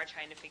wage and are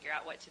trying to figure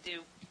out what to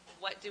do,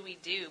 what do we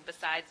do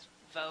besides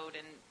vote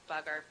and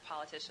bug our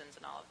politicians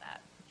and all of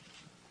that?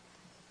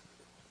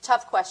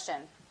 Tough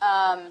question.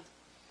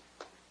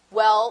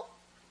 Well,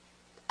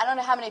 I don't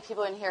know how many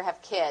people in here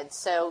have kids,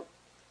 so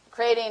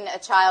creating a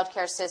child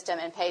care system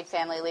and paid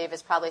family leave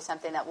is probably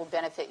something that will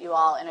benefit you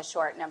all in a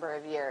short number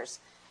of years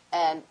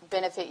and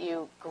benefit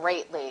you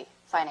greatly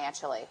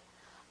financially.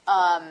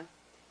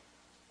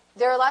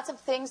 There are lots of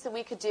things that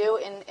we could do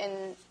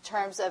in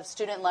terms of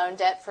student loan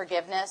debt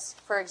forgiveness,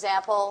 for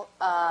example.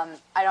 I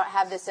don't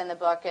have this in the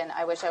book, and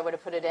I wish I would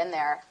have put it in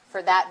there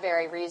for that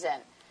very reason.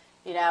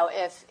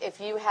 If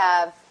you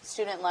have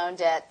student loan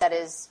debt that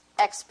is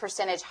X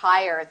percentage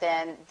higher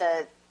than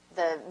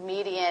the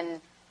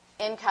median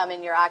income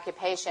in your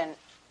occupation,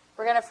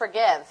 we're going to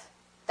forgive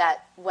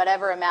that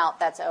whatever amount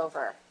that's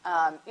over.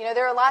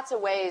 There are lots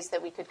of ways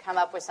that we could come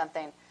up with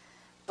something,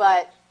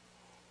 but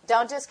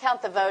don't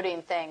discount the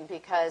voting thing,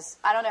 because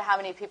I don't know how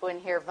many people in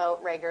here vote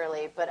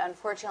regularly, but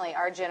unfortunately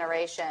our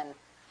generation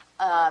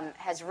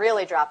has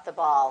really dropped the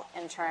ball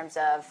in terms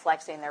of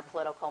flexing their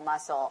political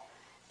muscle.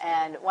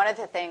 And one of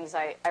the things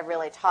I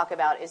really talk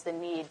about is the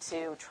need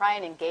to try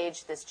and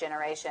engage this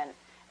generation.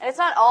 And it's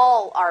not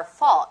all our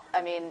fault.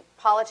 I mean,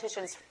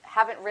 politicians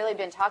haven't really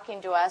been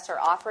talking to us or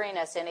offering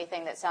us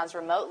anything that sounds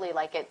remotely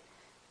like it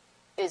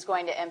is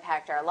going to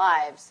impact our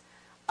lives.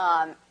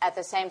 At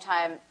the same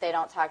time, they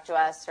don't talk to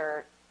us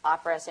or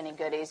offer us any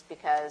goodies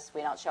because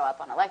we don't show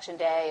up on Election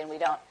Day, and we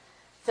don't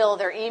fill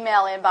their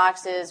email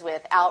inboxes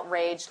with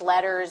outraged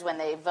letters when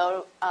they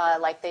vote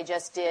like they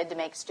just did to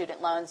make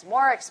student loans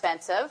more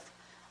expensive.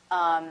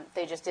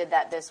 They just did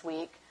that this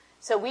week.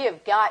 So we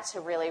have got to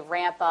really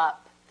ramp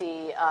up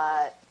the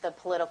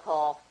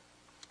political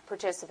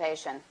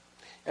participation.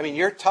 I mean,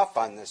 you're tough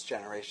on this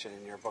generation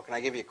in your book, and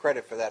I give you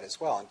credit for that as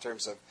well in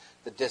terms of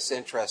the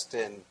disinterest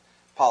in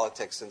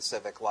politics and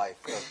civic life,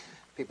 of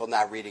people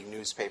not reading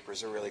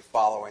newspapers or really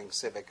following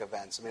civic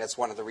events. I mean, that's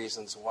one of the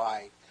reasons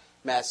why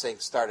Mass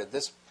Inc. started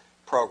this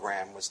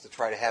program, was to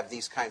try to have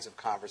these kinds of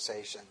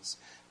conversations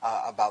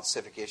about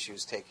civic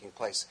issues taking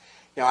place.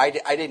 You know, I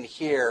didn't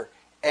hear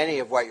any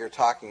of what you're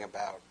talking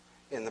about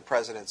in the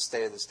President's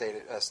State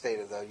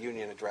of the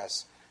Union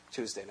address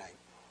Tuesday night.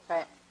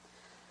 Right.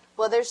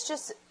 Well, there's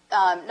just,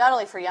 not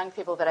only for young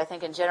people, but I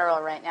think in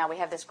general right now, we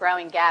have this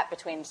growing gap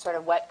between sort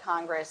of what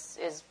Congress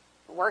is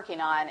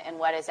working on and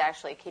what is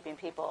actually keeping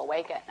people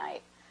awake at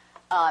night.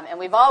 And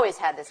we've always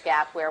had this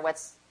gap where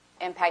what's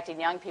impacting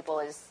young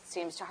people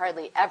seems to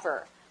hardly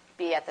ever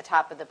be at the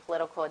top of the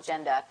political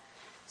agenda.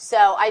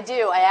 So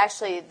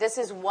this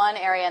is one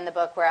area in the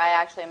book where I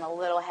actually am a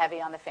little heavy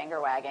on the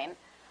finger wagging.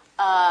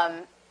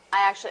 And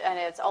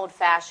it's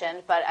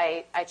old-fashioned, but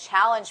I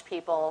challenge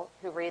people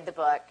who read the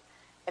book,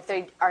 if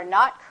they are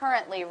not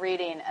currently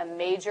reading a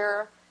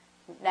major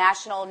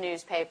national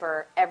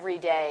newspaper every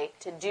day,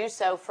 to do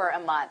so for a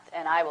month,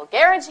 and I will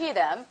guarantee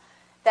them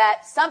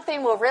that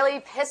something will really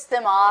piss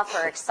them off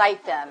or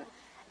excite them,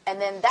 and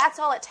then that's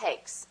all it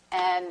takes.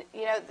 And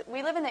you know,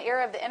 we live in the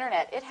era of the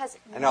internet. It has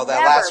I know that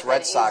never last been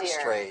Red Sox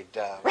easier. trade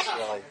was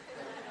really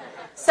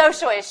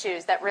Social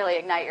issues that really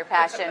ignite your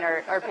passion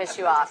or piss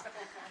you off.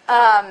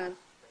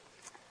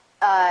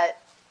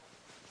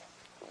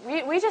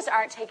 We just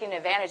aren't taking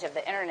advantage of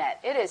the internet.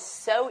 It is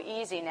so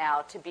easy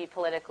now to be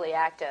politically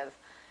active.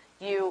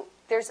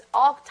 There's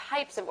all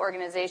types of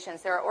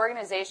organizations. There are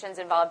organizations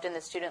involved in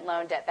the student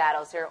loan debt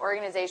battles. There are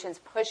organizations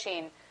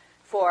pushing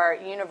for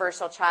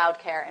universal child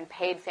care and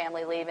paid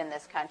family leave in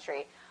this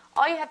country.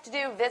 All you have to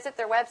do, visit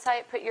their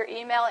website, put your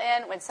email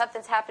in. When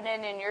something's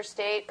happening in your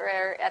state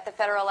or at the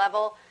federal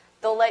level,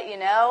 they'll let you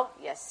know.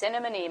 You send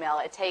them an email.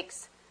 It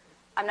takes,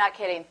 I'm not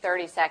kidding,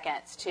 30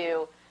 seconds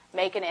to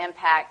make an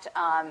impact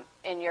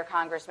in your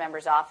Congress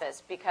member's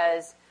office,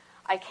 because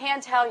I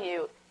can tell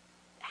you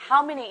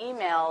how many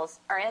emails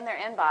are in their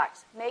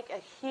inbox make a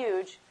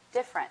huge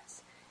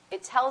difference.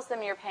 It tells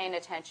them you're paying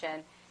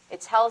attention.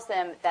 It tells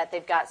them that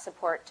they've got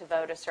support to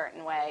vote a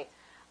certain way.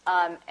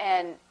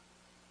 And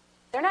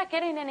they're not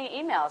getting any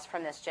emails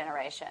from this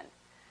generation.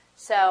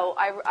 So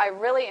I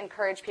really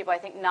encourage people. I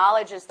think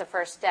knowledge is the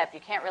first step. You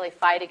can't really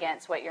fight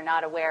against what you're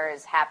not aware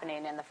is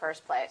happening in the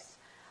first place.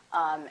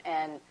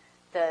 And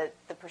the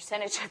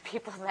percentage of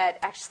people that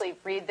actually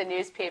read the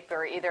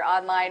newspaper, either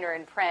online or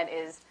in print,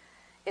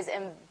 is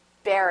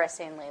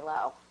embarrassingly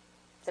low.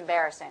 It's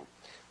embarrassing.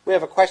 We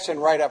have a question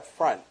right up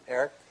front.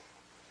 Eric?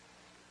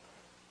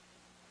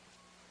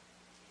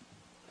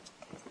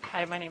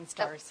 Hi, my name's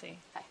Darcy.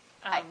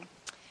 Hi.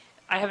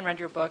 I haven't read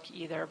your book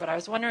either, but I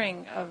was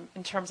wondering,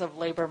 in terms of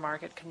labor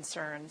market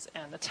concerns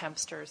and the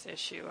Tempsters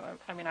issue,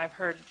 I mean, I've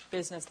heard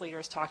business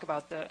leaders talk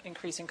about the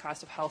increasing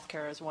cost of health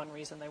care as one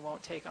reason they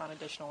won't take on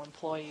additional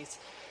employees.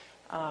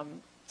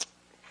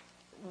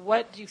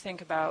 What do you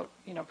think about,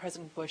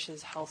 President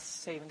Bush's health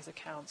savings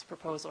accounts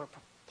proposal, or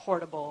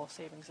portable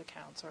savings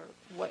accounts, or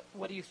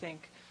what do you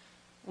think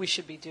we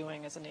should be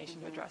doing as a nation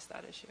to address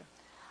that issue?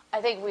 I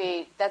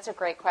think that's a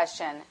great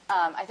question.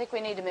 I think we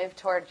need to move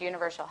toward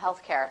universal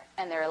health care,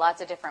 and there are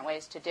lots of different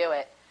ways to do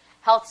it.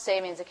 Health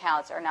savings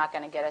accounts are not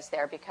going to get us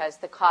there, because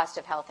the cost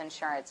of health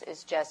insurance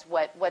is just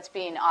what's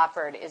being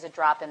offered is a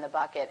drop in the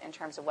bucket in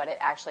terms of what it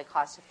actually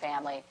costs a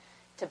family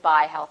to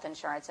buy health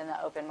insurance in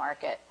the open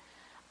market.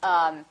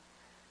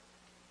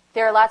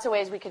 There are lots of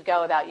ways we could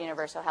go about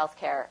universal health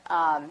care,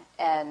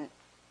 and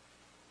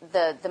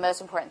the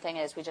most important thing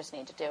is we just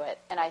need to do it.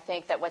 And I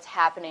think that what's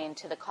happening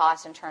to the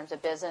cost in terms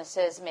of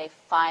businesses may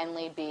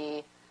finally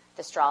be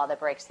the straw that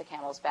breaks the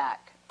camel's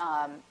back,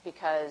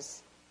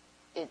 because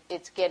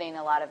it's getting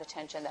a lot of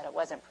attention that it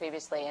wasn't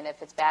previously. And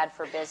if it's bad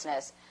for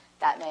business,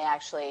 that may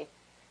actually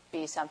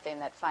be something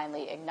that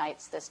finally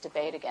ignites this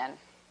debate again.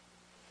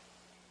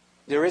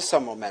 There is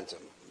some momentum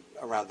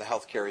around the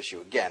health care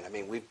issue again. I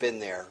mean, we've been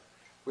there.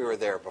 We were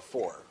there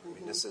before. I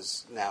mean, this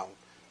is now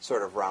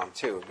sort of round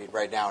two. I mean,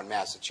 right now in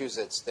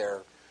Massachusetts,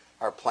 there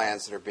are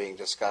plans that are being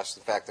discussed.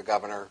 In fact, the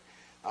governor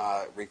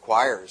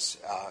requires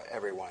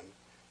everyone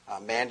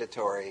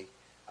mandatory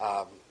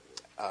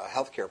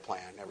health care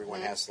plan.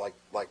 Everyone has like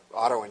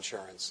auto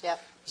insurance. Yep.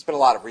 There's been a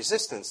lot of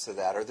resistance to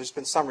that, or there's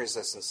been some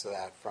resistance to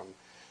that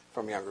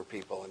from younger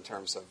people in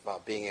terms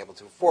of being able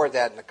to afford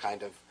that in a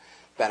kind of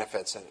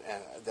benefits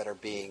that are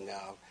being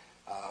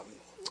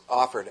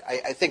offered.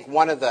 I think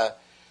one of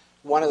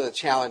the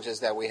challenges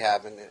that we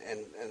have in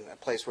a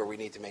place where we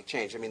need to make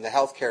change. I mean, the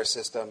healthcare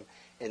system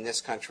in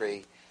this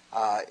country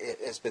it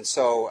has been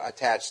so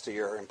attached to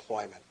your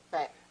employment.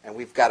 Right. And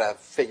we've got to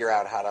figure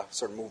out how to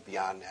sort of move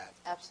beyond that.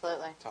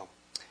 Absolutely. So,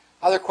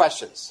 other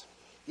questions?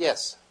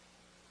 Yes.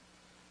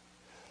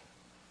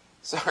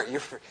 Sorry,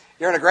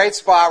 you're in a great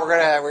spot. We're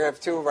gonna have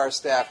two of our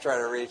staff try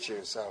to reach you,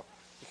 so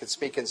you can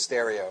speak in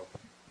stereo.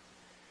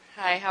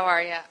 Hi, how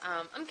are you?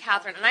 I'm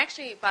Catherine, and I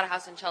actually bought a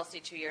house in Chelsea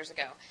 2 years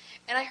ago.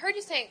 And I heard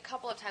you say a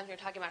couple of times when you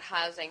were talking about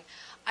housing,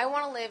 I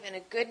want to live in a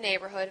good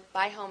neighborhood,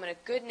 buy a home in a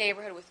good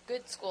neighborhood with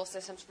good school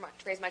systems to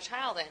raise my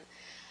child in.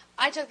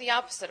 I took the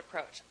opposite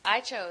approach. I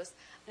chose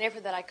a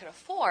neighborhood that I could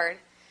afford,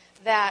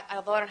 that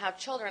although I don't have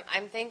children,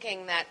 I'm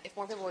thinking that if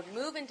more people would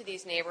move into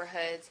these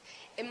neighborhoods,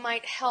 it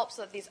might help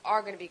so that these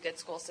are going to be good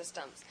school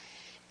systems.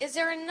 Is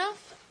there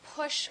enough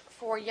push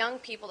for young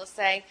people to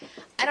say,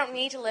 I don't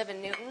need to live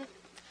in Newton,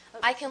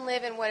 I can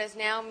live in what is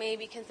now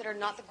maybe considered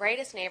not the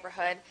greatest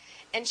neighborhood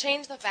and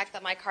change the fact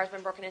that my car's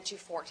been broken into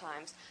 4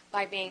 times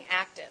by being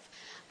active?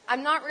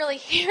 I'm not really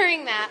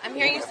hearing that. I'm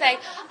hearing you say,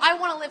 I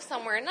want to live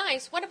somewhere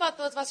nice. What about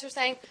those of us who are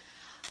saying,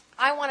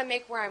 I want to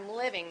make where I'm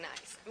living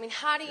nice? I mean,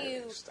 how do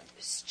you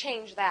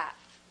change that?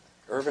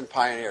 Urban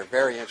pioneer,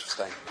 very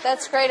interesting.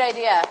 That's a great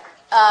idea.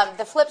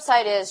 The flip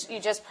side is you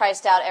just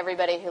priced out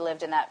everybody who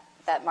lived in that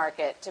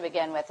market to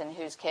begin with and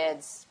whose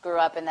kids grew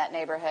up in that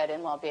neighborhood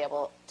and won't be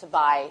able to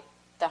buy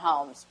the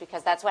homes,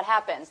 because that's what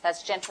happens.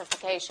 That's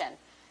gentrification.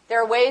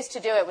 There are ways to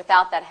do it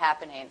without that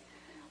happening.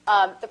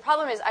 The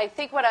problem is, I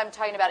think what I'm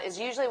talking about is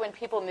usually when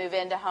people move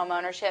into home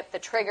ownership, the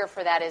trigger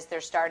for that is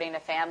they're starting a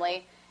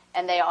family,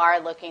 and they are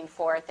looking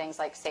for things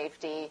like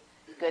safety,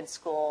 good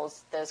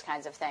schools, those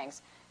kinds of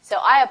things. So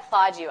I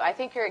applaud you. I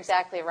think you're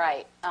exactly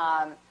right.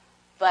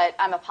 But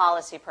I'm a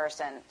policy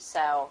person,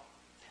 so.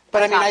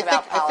 But I mean, I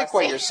think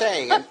what you're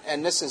saying,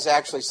 and this is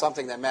actually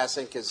something that Mass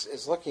Inc.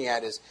 is looking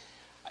at, is,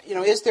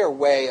 is there a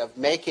way of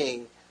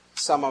making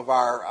some of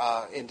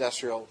our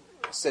industrial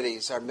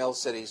cities, our mill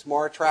cities,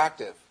 more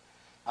attractive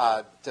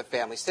to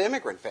families, to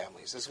immigrant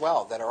families as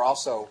well, that are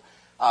also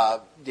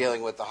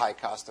dealing with the high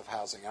cost of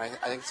housing? And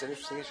I think it's an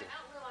interesting issue. I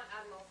don't live on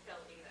Admiral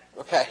Hill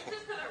either. Okay.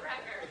 Just for the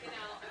record,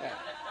 I'm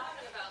not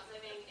talking about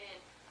living in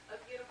a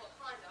beautiful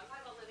condo. I'm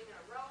talking about living in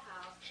a row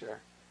house. Sure.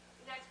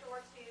 Next door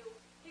to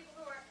people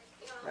who are,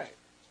 Right.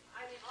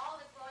 I mean, all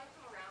this low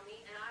income around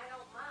me, and I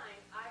don't mind.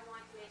 I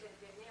want to make it a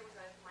good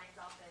neighborhood for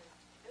myself and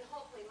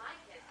hopefully my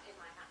kids in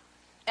my house.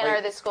 And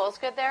are the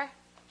schools good there?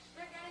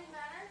 They're getting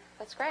better.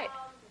 That's great.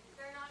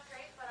 They're not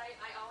great, but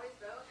I always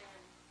vote,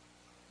 and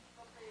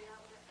hopefully that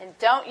will get. And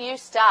don't you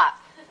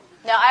stop.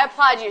 No, I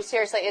applaud you,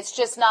 seriously. It's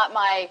just not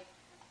my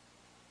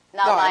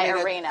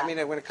arena. I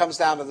mean, when it comes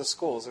down to the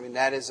schools, I mean,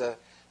 that is a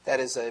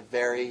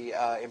very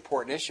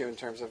important issue in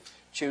terms of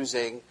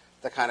choosing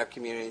the kind of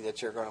community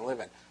that you're going to live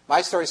in.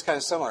 My story is kind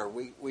of similar.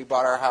 We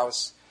bought our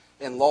house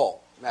in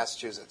Lowell,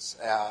 Massachusetts.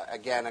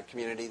 Again, a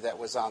community that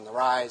was on the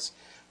rise,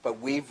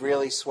 but we've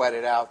really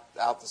sweated out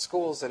the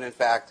schools. And in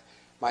fact,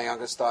 my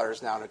youngest daughter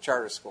is now in a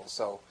charter school.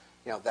 So,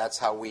 that's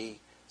how we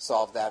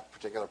solved that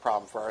particular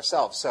problem for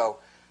ourselves. So,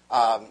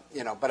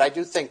 but I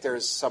do think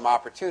there's some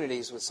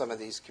opportunities with some of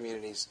these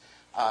communities.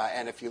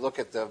 And if you look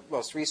at the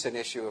most recent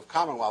issue of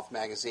Commonwealth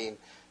magazine,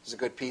 there's a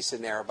good piece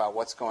in there about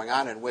what's going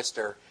on in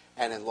Worcester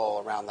and in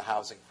Lowell around the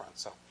housing front.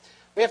 So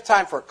we have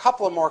time for a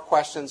couple of more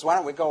questions. Why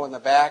don't we go in the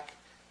back?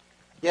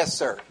 Yes,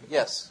 sir.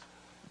 Yes.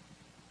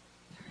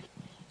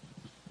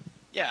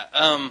 Yeah,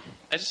 I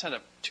just had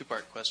a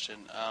two-part question.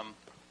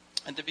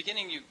 At the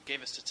beginning, you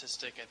gave a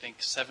statistic. I think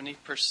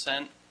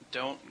 70%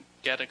 don't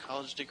get a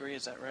college degree.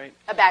 Is that right?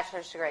 A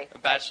bachelor's degree. A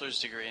bachelor's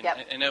degree. And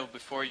yep. I know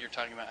before you were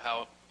talking about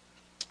how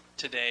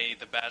today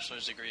the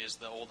bachelor's degree is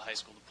the old high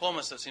school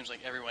diploma, so it seems like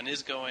everyone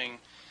is going.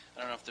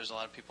 I don't know if there's a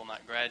lot of people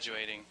not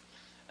graduating.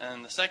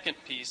 And the second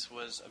piece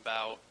was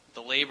about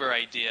the labor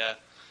idea.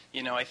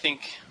 I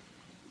think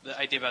the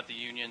idea about the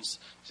unions,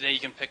 today you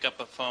can pick up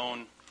a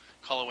phone,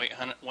 call a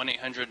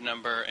 1-800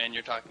 number, and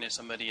you're talking to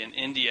somebody in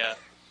India.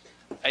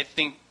 I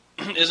think,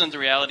 isn't the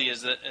reality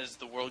is that as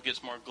the world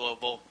gets more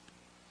global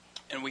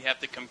and we have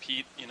to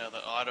compete, the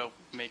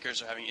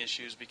automakers are having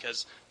issues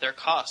because their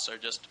costs are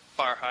just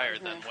far higher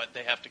than what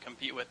they have to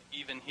compete with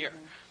even here.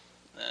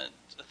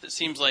 It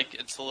seems like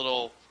it's a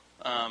little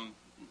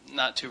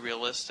not too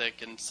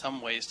realistic in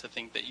some ways to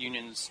think that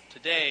unions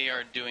today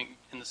are doing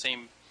in the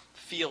same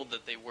field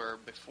that they were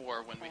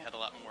before when we had a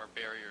lot more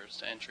barriers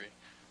to entry.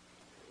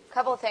 A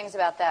couple of things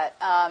about that.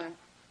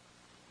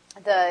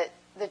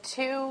 The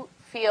two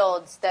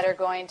fields that are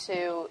going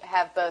to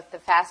have both the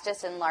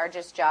fastest and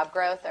largest job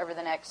growth over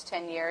the next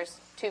 10 years,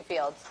 2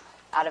 fields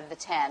out of the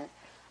 10,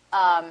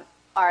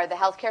 are the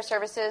healthcare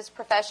services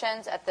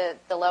professions at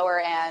the lower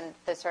end,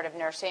 the sort of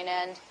nursing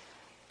end,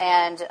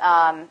 and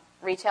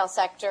retail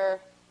sector,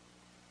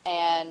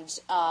 and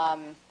I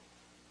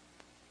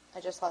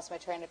just lost my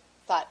train of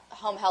thought,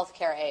 home health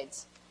care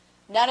aides.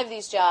 None of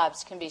these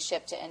jobs can be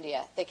shipped to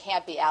India. They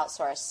can't be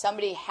outsourced.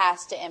 Somebody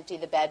has to empty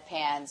the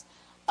bedpans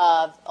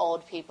of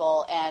old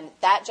people, and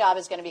that job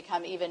is going to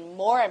become even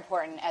more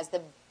important as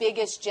the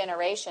biggest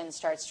generation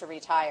starts to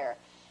retire.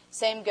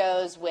 Same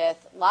goes with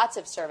lots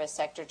of service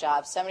sector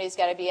jobs. Somebody's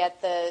got to be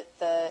at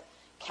the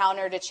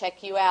counter to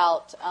check you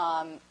out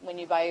when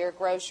you buy your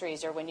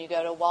groceries or when you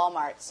go to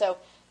Walmart. So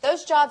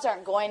those jobs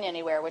aren't going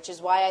anywhere, which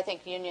is why I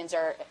think unions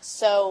are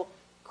so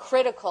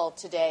critical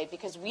today,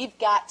 because we've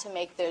got to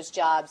make those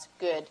jobs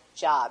good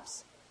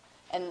jobs.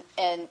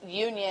 And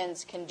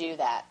unions can do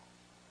that.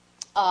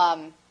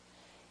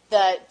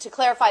 To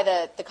clarify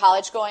the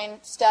college-going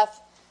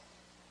stuff,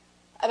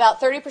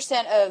 about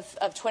 30%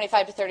 of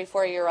 25 to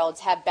 34-year-olds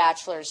have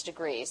bachelor's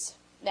degrees.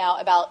 Now,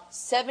 about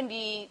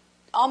 70,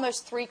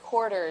 almost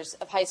three-quarters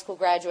of high school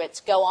graduates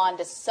go on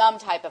to some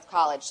type of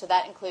college. So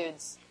that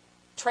includes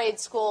trade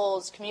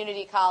schools,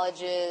 community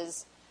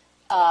colleges,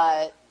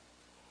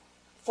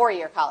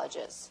 four-year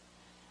colleges.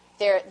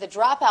 The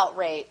dropout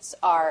rates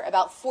are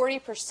about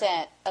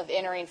 40% of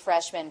entering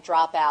freshmen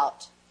drop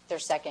out their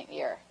second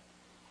year.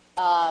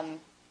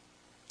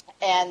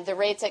 And the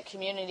rates at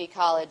community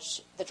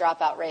college, the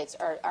dropout rates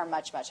are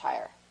much, much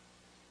higher.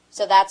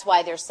 So that's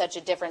why there's such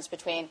a difference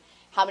between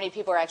how many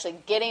people are actually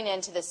getting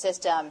into the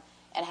system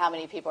and how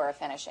many people are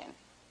finishing.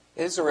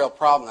 It is a real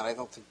problem that I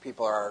don't think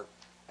people are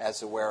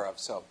as aware of.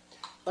 So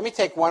let me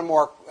take one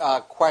more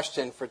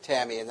question for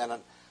Tammy, and then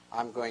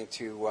I'm going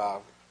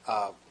to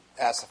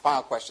ask the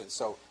final question.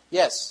 So,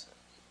 yes.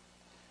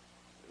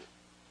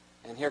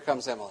 And here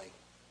comes Emily.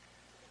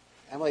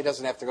 Emily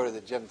doesn't have to go to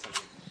the gym tonight.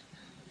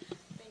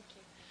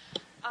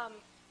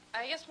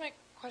 I guess my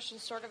question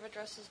sort of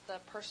addresses the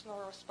personal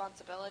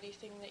responsibility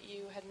thing that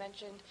you had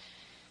mentioned.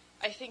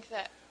 I think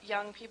that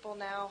young people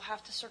now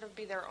have to sort of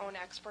be their own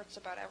experts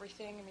about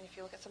everything. I mean, if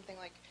you look at something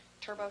like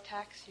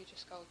TurboTax, you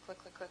just go click,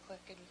 click, click,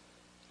 click. And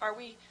are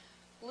we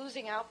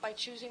losing out by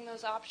choosing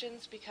those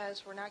options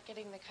because we're not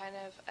getting the kind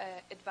of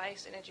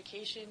advice and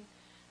education,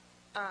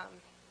 I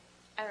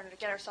don't know, to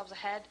get ourselves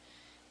ahead?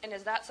 And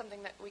is that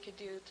something that we could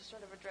do to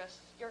sort of address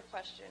your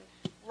question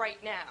right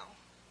now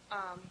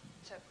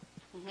to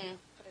put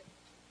it,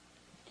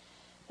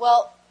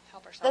 well,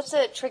 help ourselves?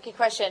 That's a tricky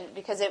question,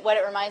 because what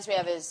it reminds me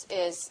of is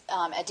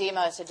at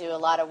Demos to do a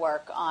lot of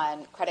work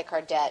on credit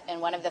card debt,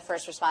 and one of the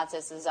first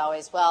responses is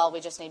always, well, we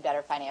just need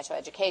better financial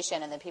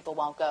education, and then people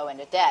won't go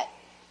into debt.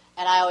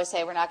 And I always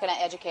say we're not going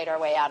to educate our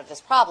way out of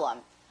this problem.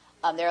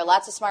 There are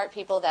lots of smart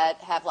people that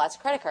have lots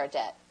of credit card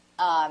debt.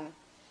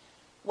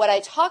 What I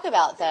talk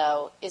about,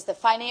 though, is the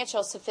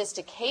financial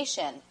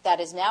sophistication that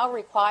is now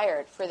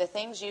required for the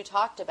things you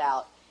talked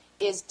about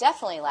is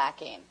definitely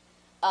lacking.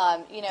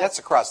 That's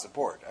across the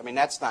board. I mean,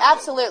 that's not...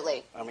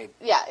 Absolutely.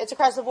 Yeah, it's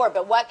across the board.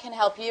 But what can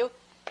help you?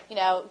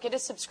 Get a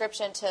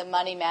subscription to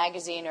Money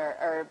Magazine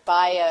or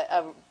buy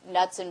a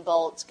nuts and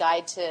bolts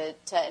guide to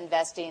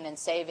investing and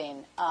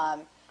saving.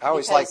 I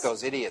always like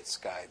those idiots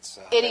guides.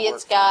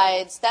 Idiots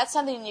guides. That's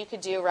something you could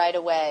do right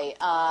away.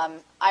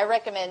 I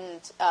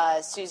recommend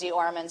Susie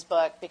Orman's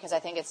book because I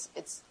think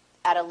it's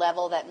at a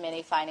level that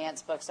many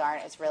finance books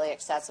aren't. It's really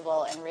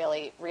accessible and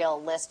really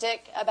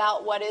realistic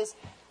about what is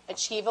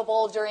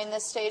achievable during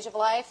this stage of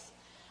life.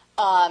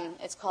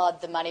 It's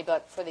called The Money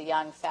Book for the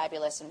Young,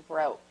 Fabulous, and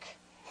Broke.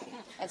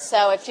 And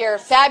so if you're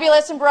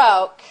fabulous and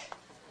broke,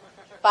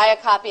 buy a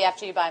copy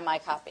after you buy my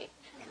copy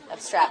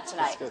of Strapped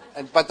Tonight. That's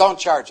good. But don't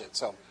charge it.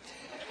 So,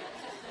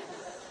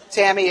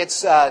 Tammy,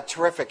 it's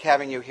terrific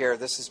having you here.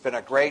 This has been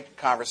a great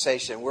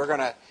conversation. We're going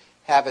to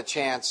have a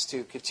chance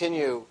to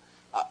continue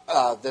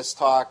this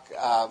talk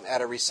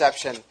at a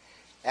reception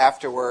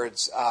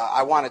afterwards.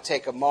 I want to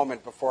take a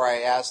moment before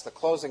I ask the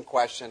closing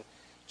question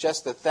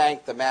just to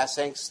thank the Mass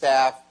Inc.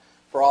 staff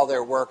for all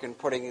their work in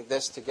putting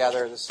this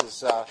together. This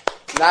is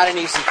not an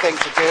easy thing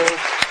to do.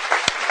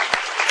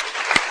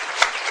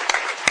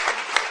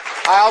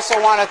 I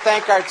also want to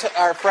thank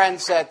our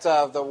friends at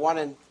the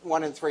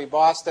 1 in 3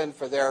 Boston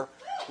for their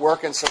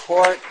work and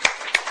support.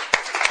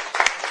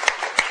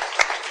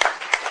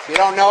 If you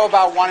don't know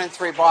about 1 in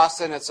 3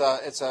 Boston, it's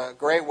a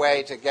great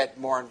way to get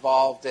more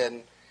involved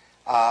in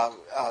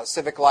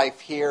civic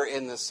life here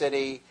in the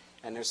city,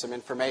 and there's some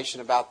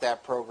information about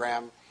that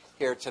program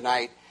here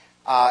tonight.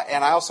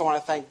 And I also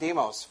want to thank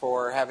Demos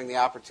for having the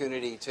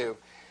opportunity to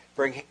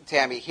bring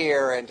Tammy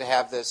here and to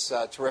have this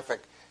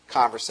terrific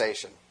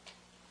conversation.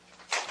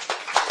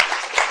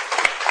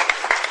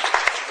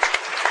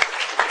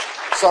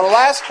 So the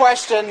last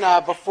question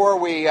before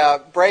we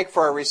break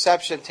for a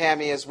reception,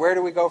 Tammy, is where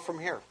do we go from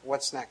here?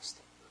 What's next?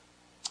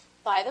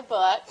 Buy the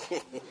book.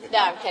 No,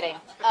 I'm kidding.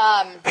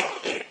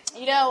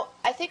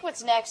 I think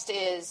what's next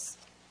is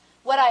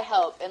what I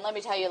hope, and let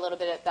me tell you a little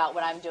bit about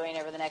what I'm doing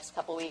over the next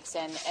couple weeks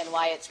and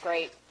why it's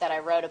great that I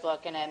wrote a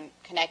book and am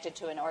connected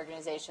to an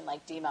organization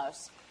like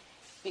Demos.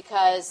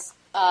 Because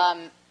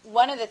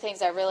one of the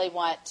things I really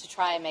want to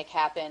try and make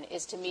happen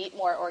is to meet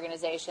more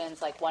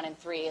organizations like 1 in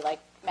 3, like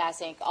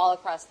Mass Inc., all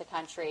across the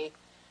country.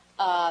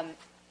 I'm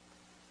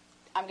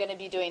going to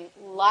be doing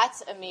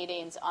lots of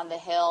meetings on the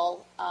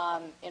Hill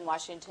in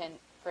Washington.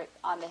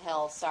 On the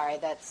Hill, sorry.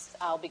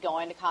 I'll be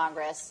going to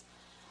Congress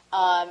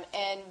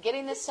and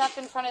getting this stuff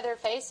in front of their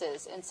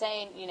faces and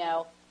saying,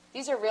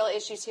 these are real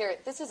issues here.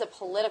 This is a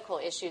political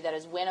issue that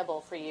is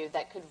winnable for you,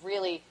 that could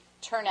really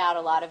turn out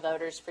a lot of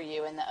voters for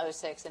you in the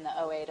 06 and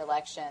the 08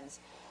 elections.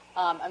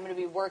 I'm going to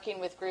be working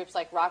with groups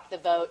like Rock the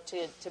Vote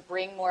to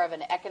bring more of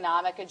an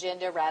economic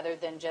agenda rather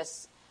than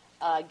just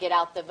get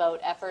out the vote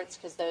efforts,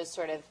 because those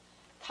sort of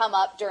come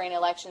up during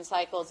election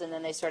cycles and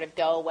then they sort of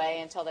go away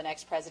until the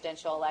next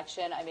presidential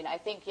election. I mean, I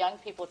think young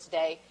people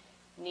today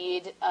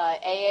need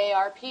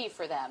AARP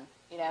for them,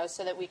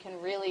 so that we can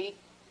really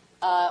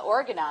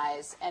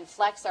organize and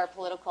flex our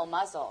political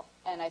muscle.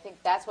 And I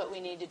think that's what we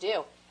need to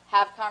do.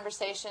 Have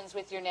conversations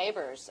with your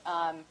neighbors.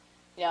 I'm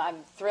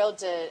thrilled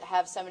to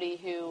have somebody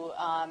who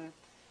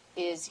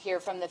is here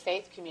from the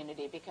faith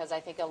community, because I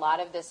think a lot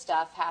of this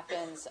stuff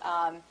happens.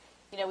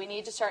 We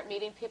need to start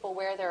meeting people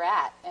where they're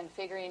at and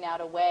figuring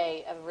out a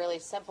really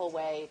simple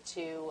way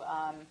to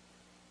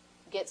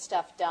get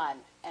stuff done.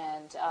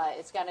 And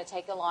it's going to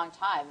take a long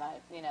time.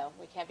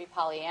 We can't be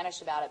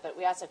Pollyannish about it, but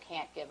we also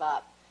can't give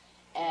up.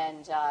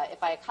 And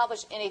if I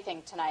accomplish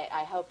anything tonight,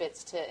 I hope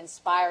it's to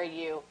inspire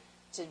you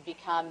to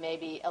become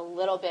maybe a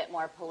little bit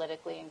more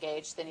politically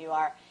engaged than you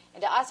are,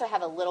 and to also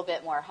have a little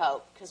bit more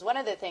hope. Because one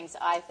of the things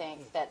I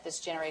think that this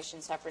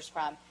generation suffers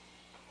from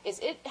is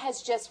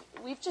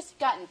we've just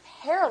gotten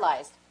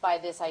paralyzed by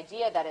this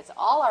idea that it's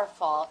all our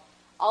fault.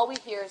 All we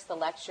hear is the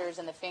lectures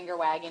and the finger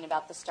wagging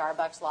about the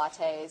Starbucks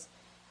lattes.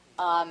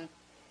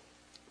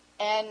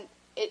 And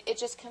it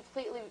just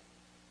completely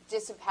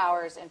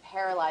disempowers and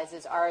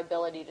paralyzes our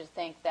ability to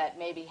think that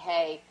maybe,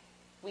 hey,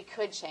 we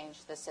could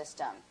change the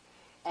system.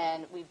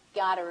 And we've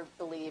got to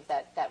believe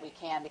that we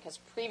can, because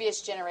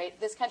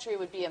this country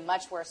would be a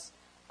much worse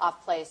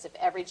off place if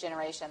every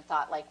generation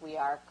thought like we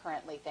are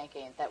currently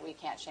thinking, that we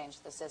can't change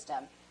the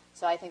system.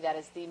 So I think that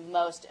is the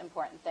most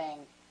important thing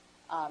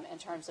in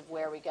terms of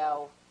where we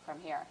go from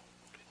here.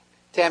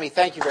 Tammy,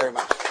 thank you very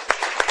much.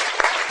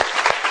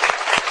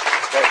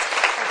 Great.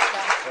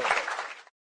 Thanks, John.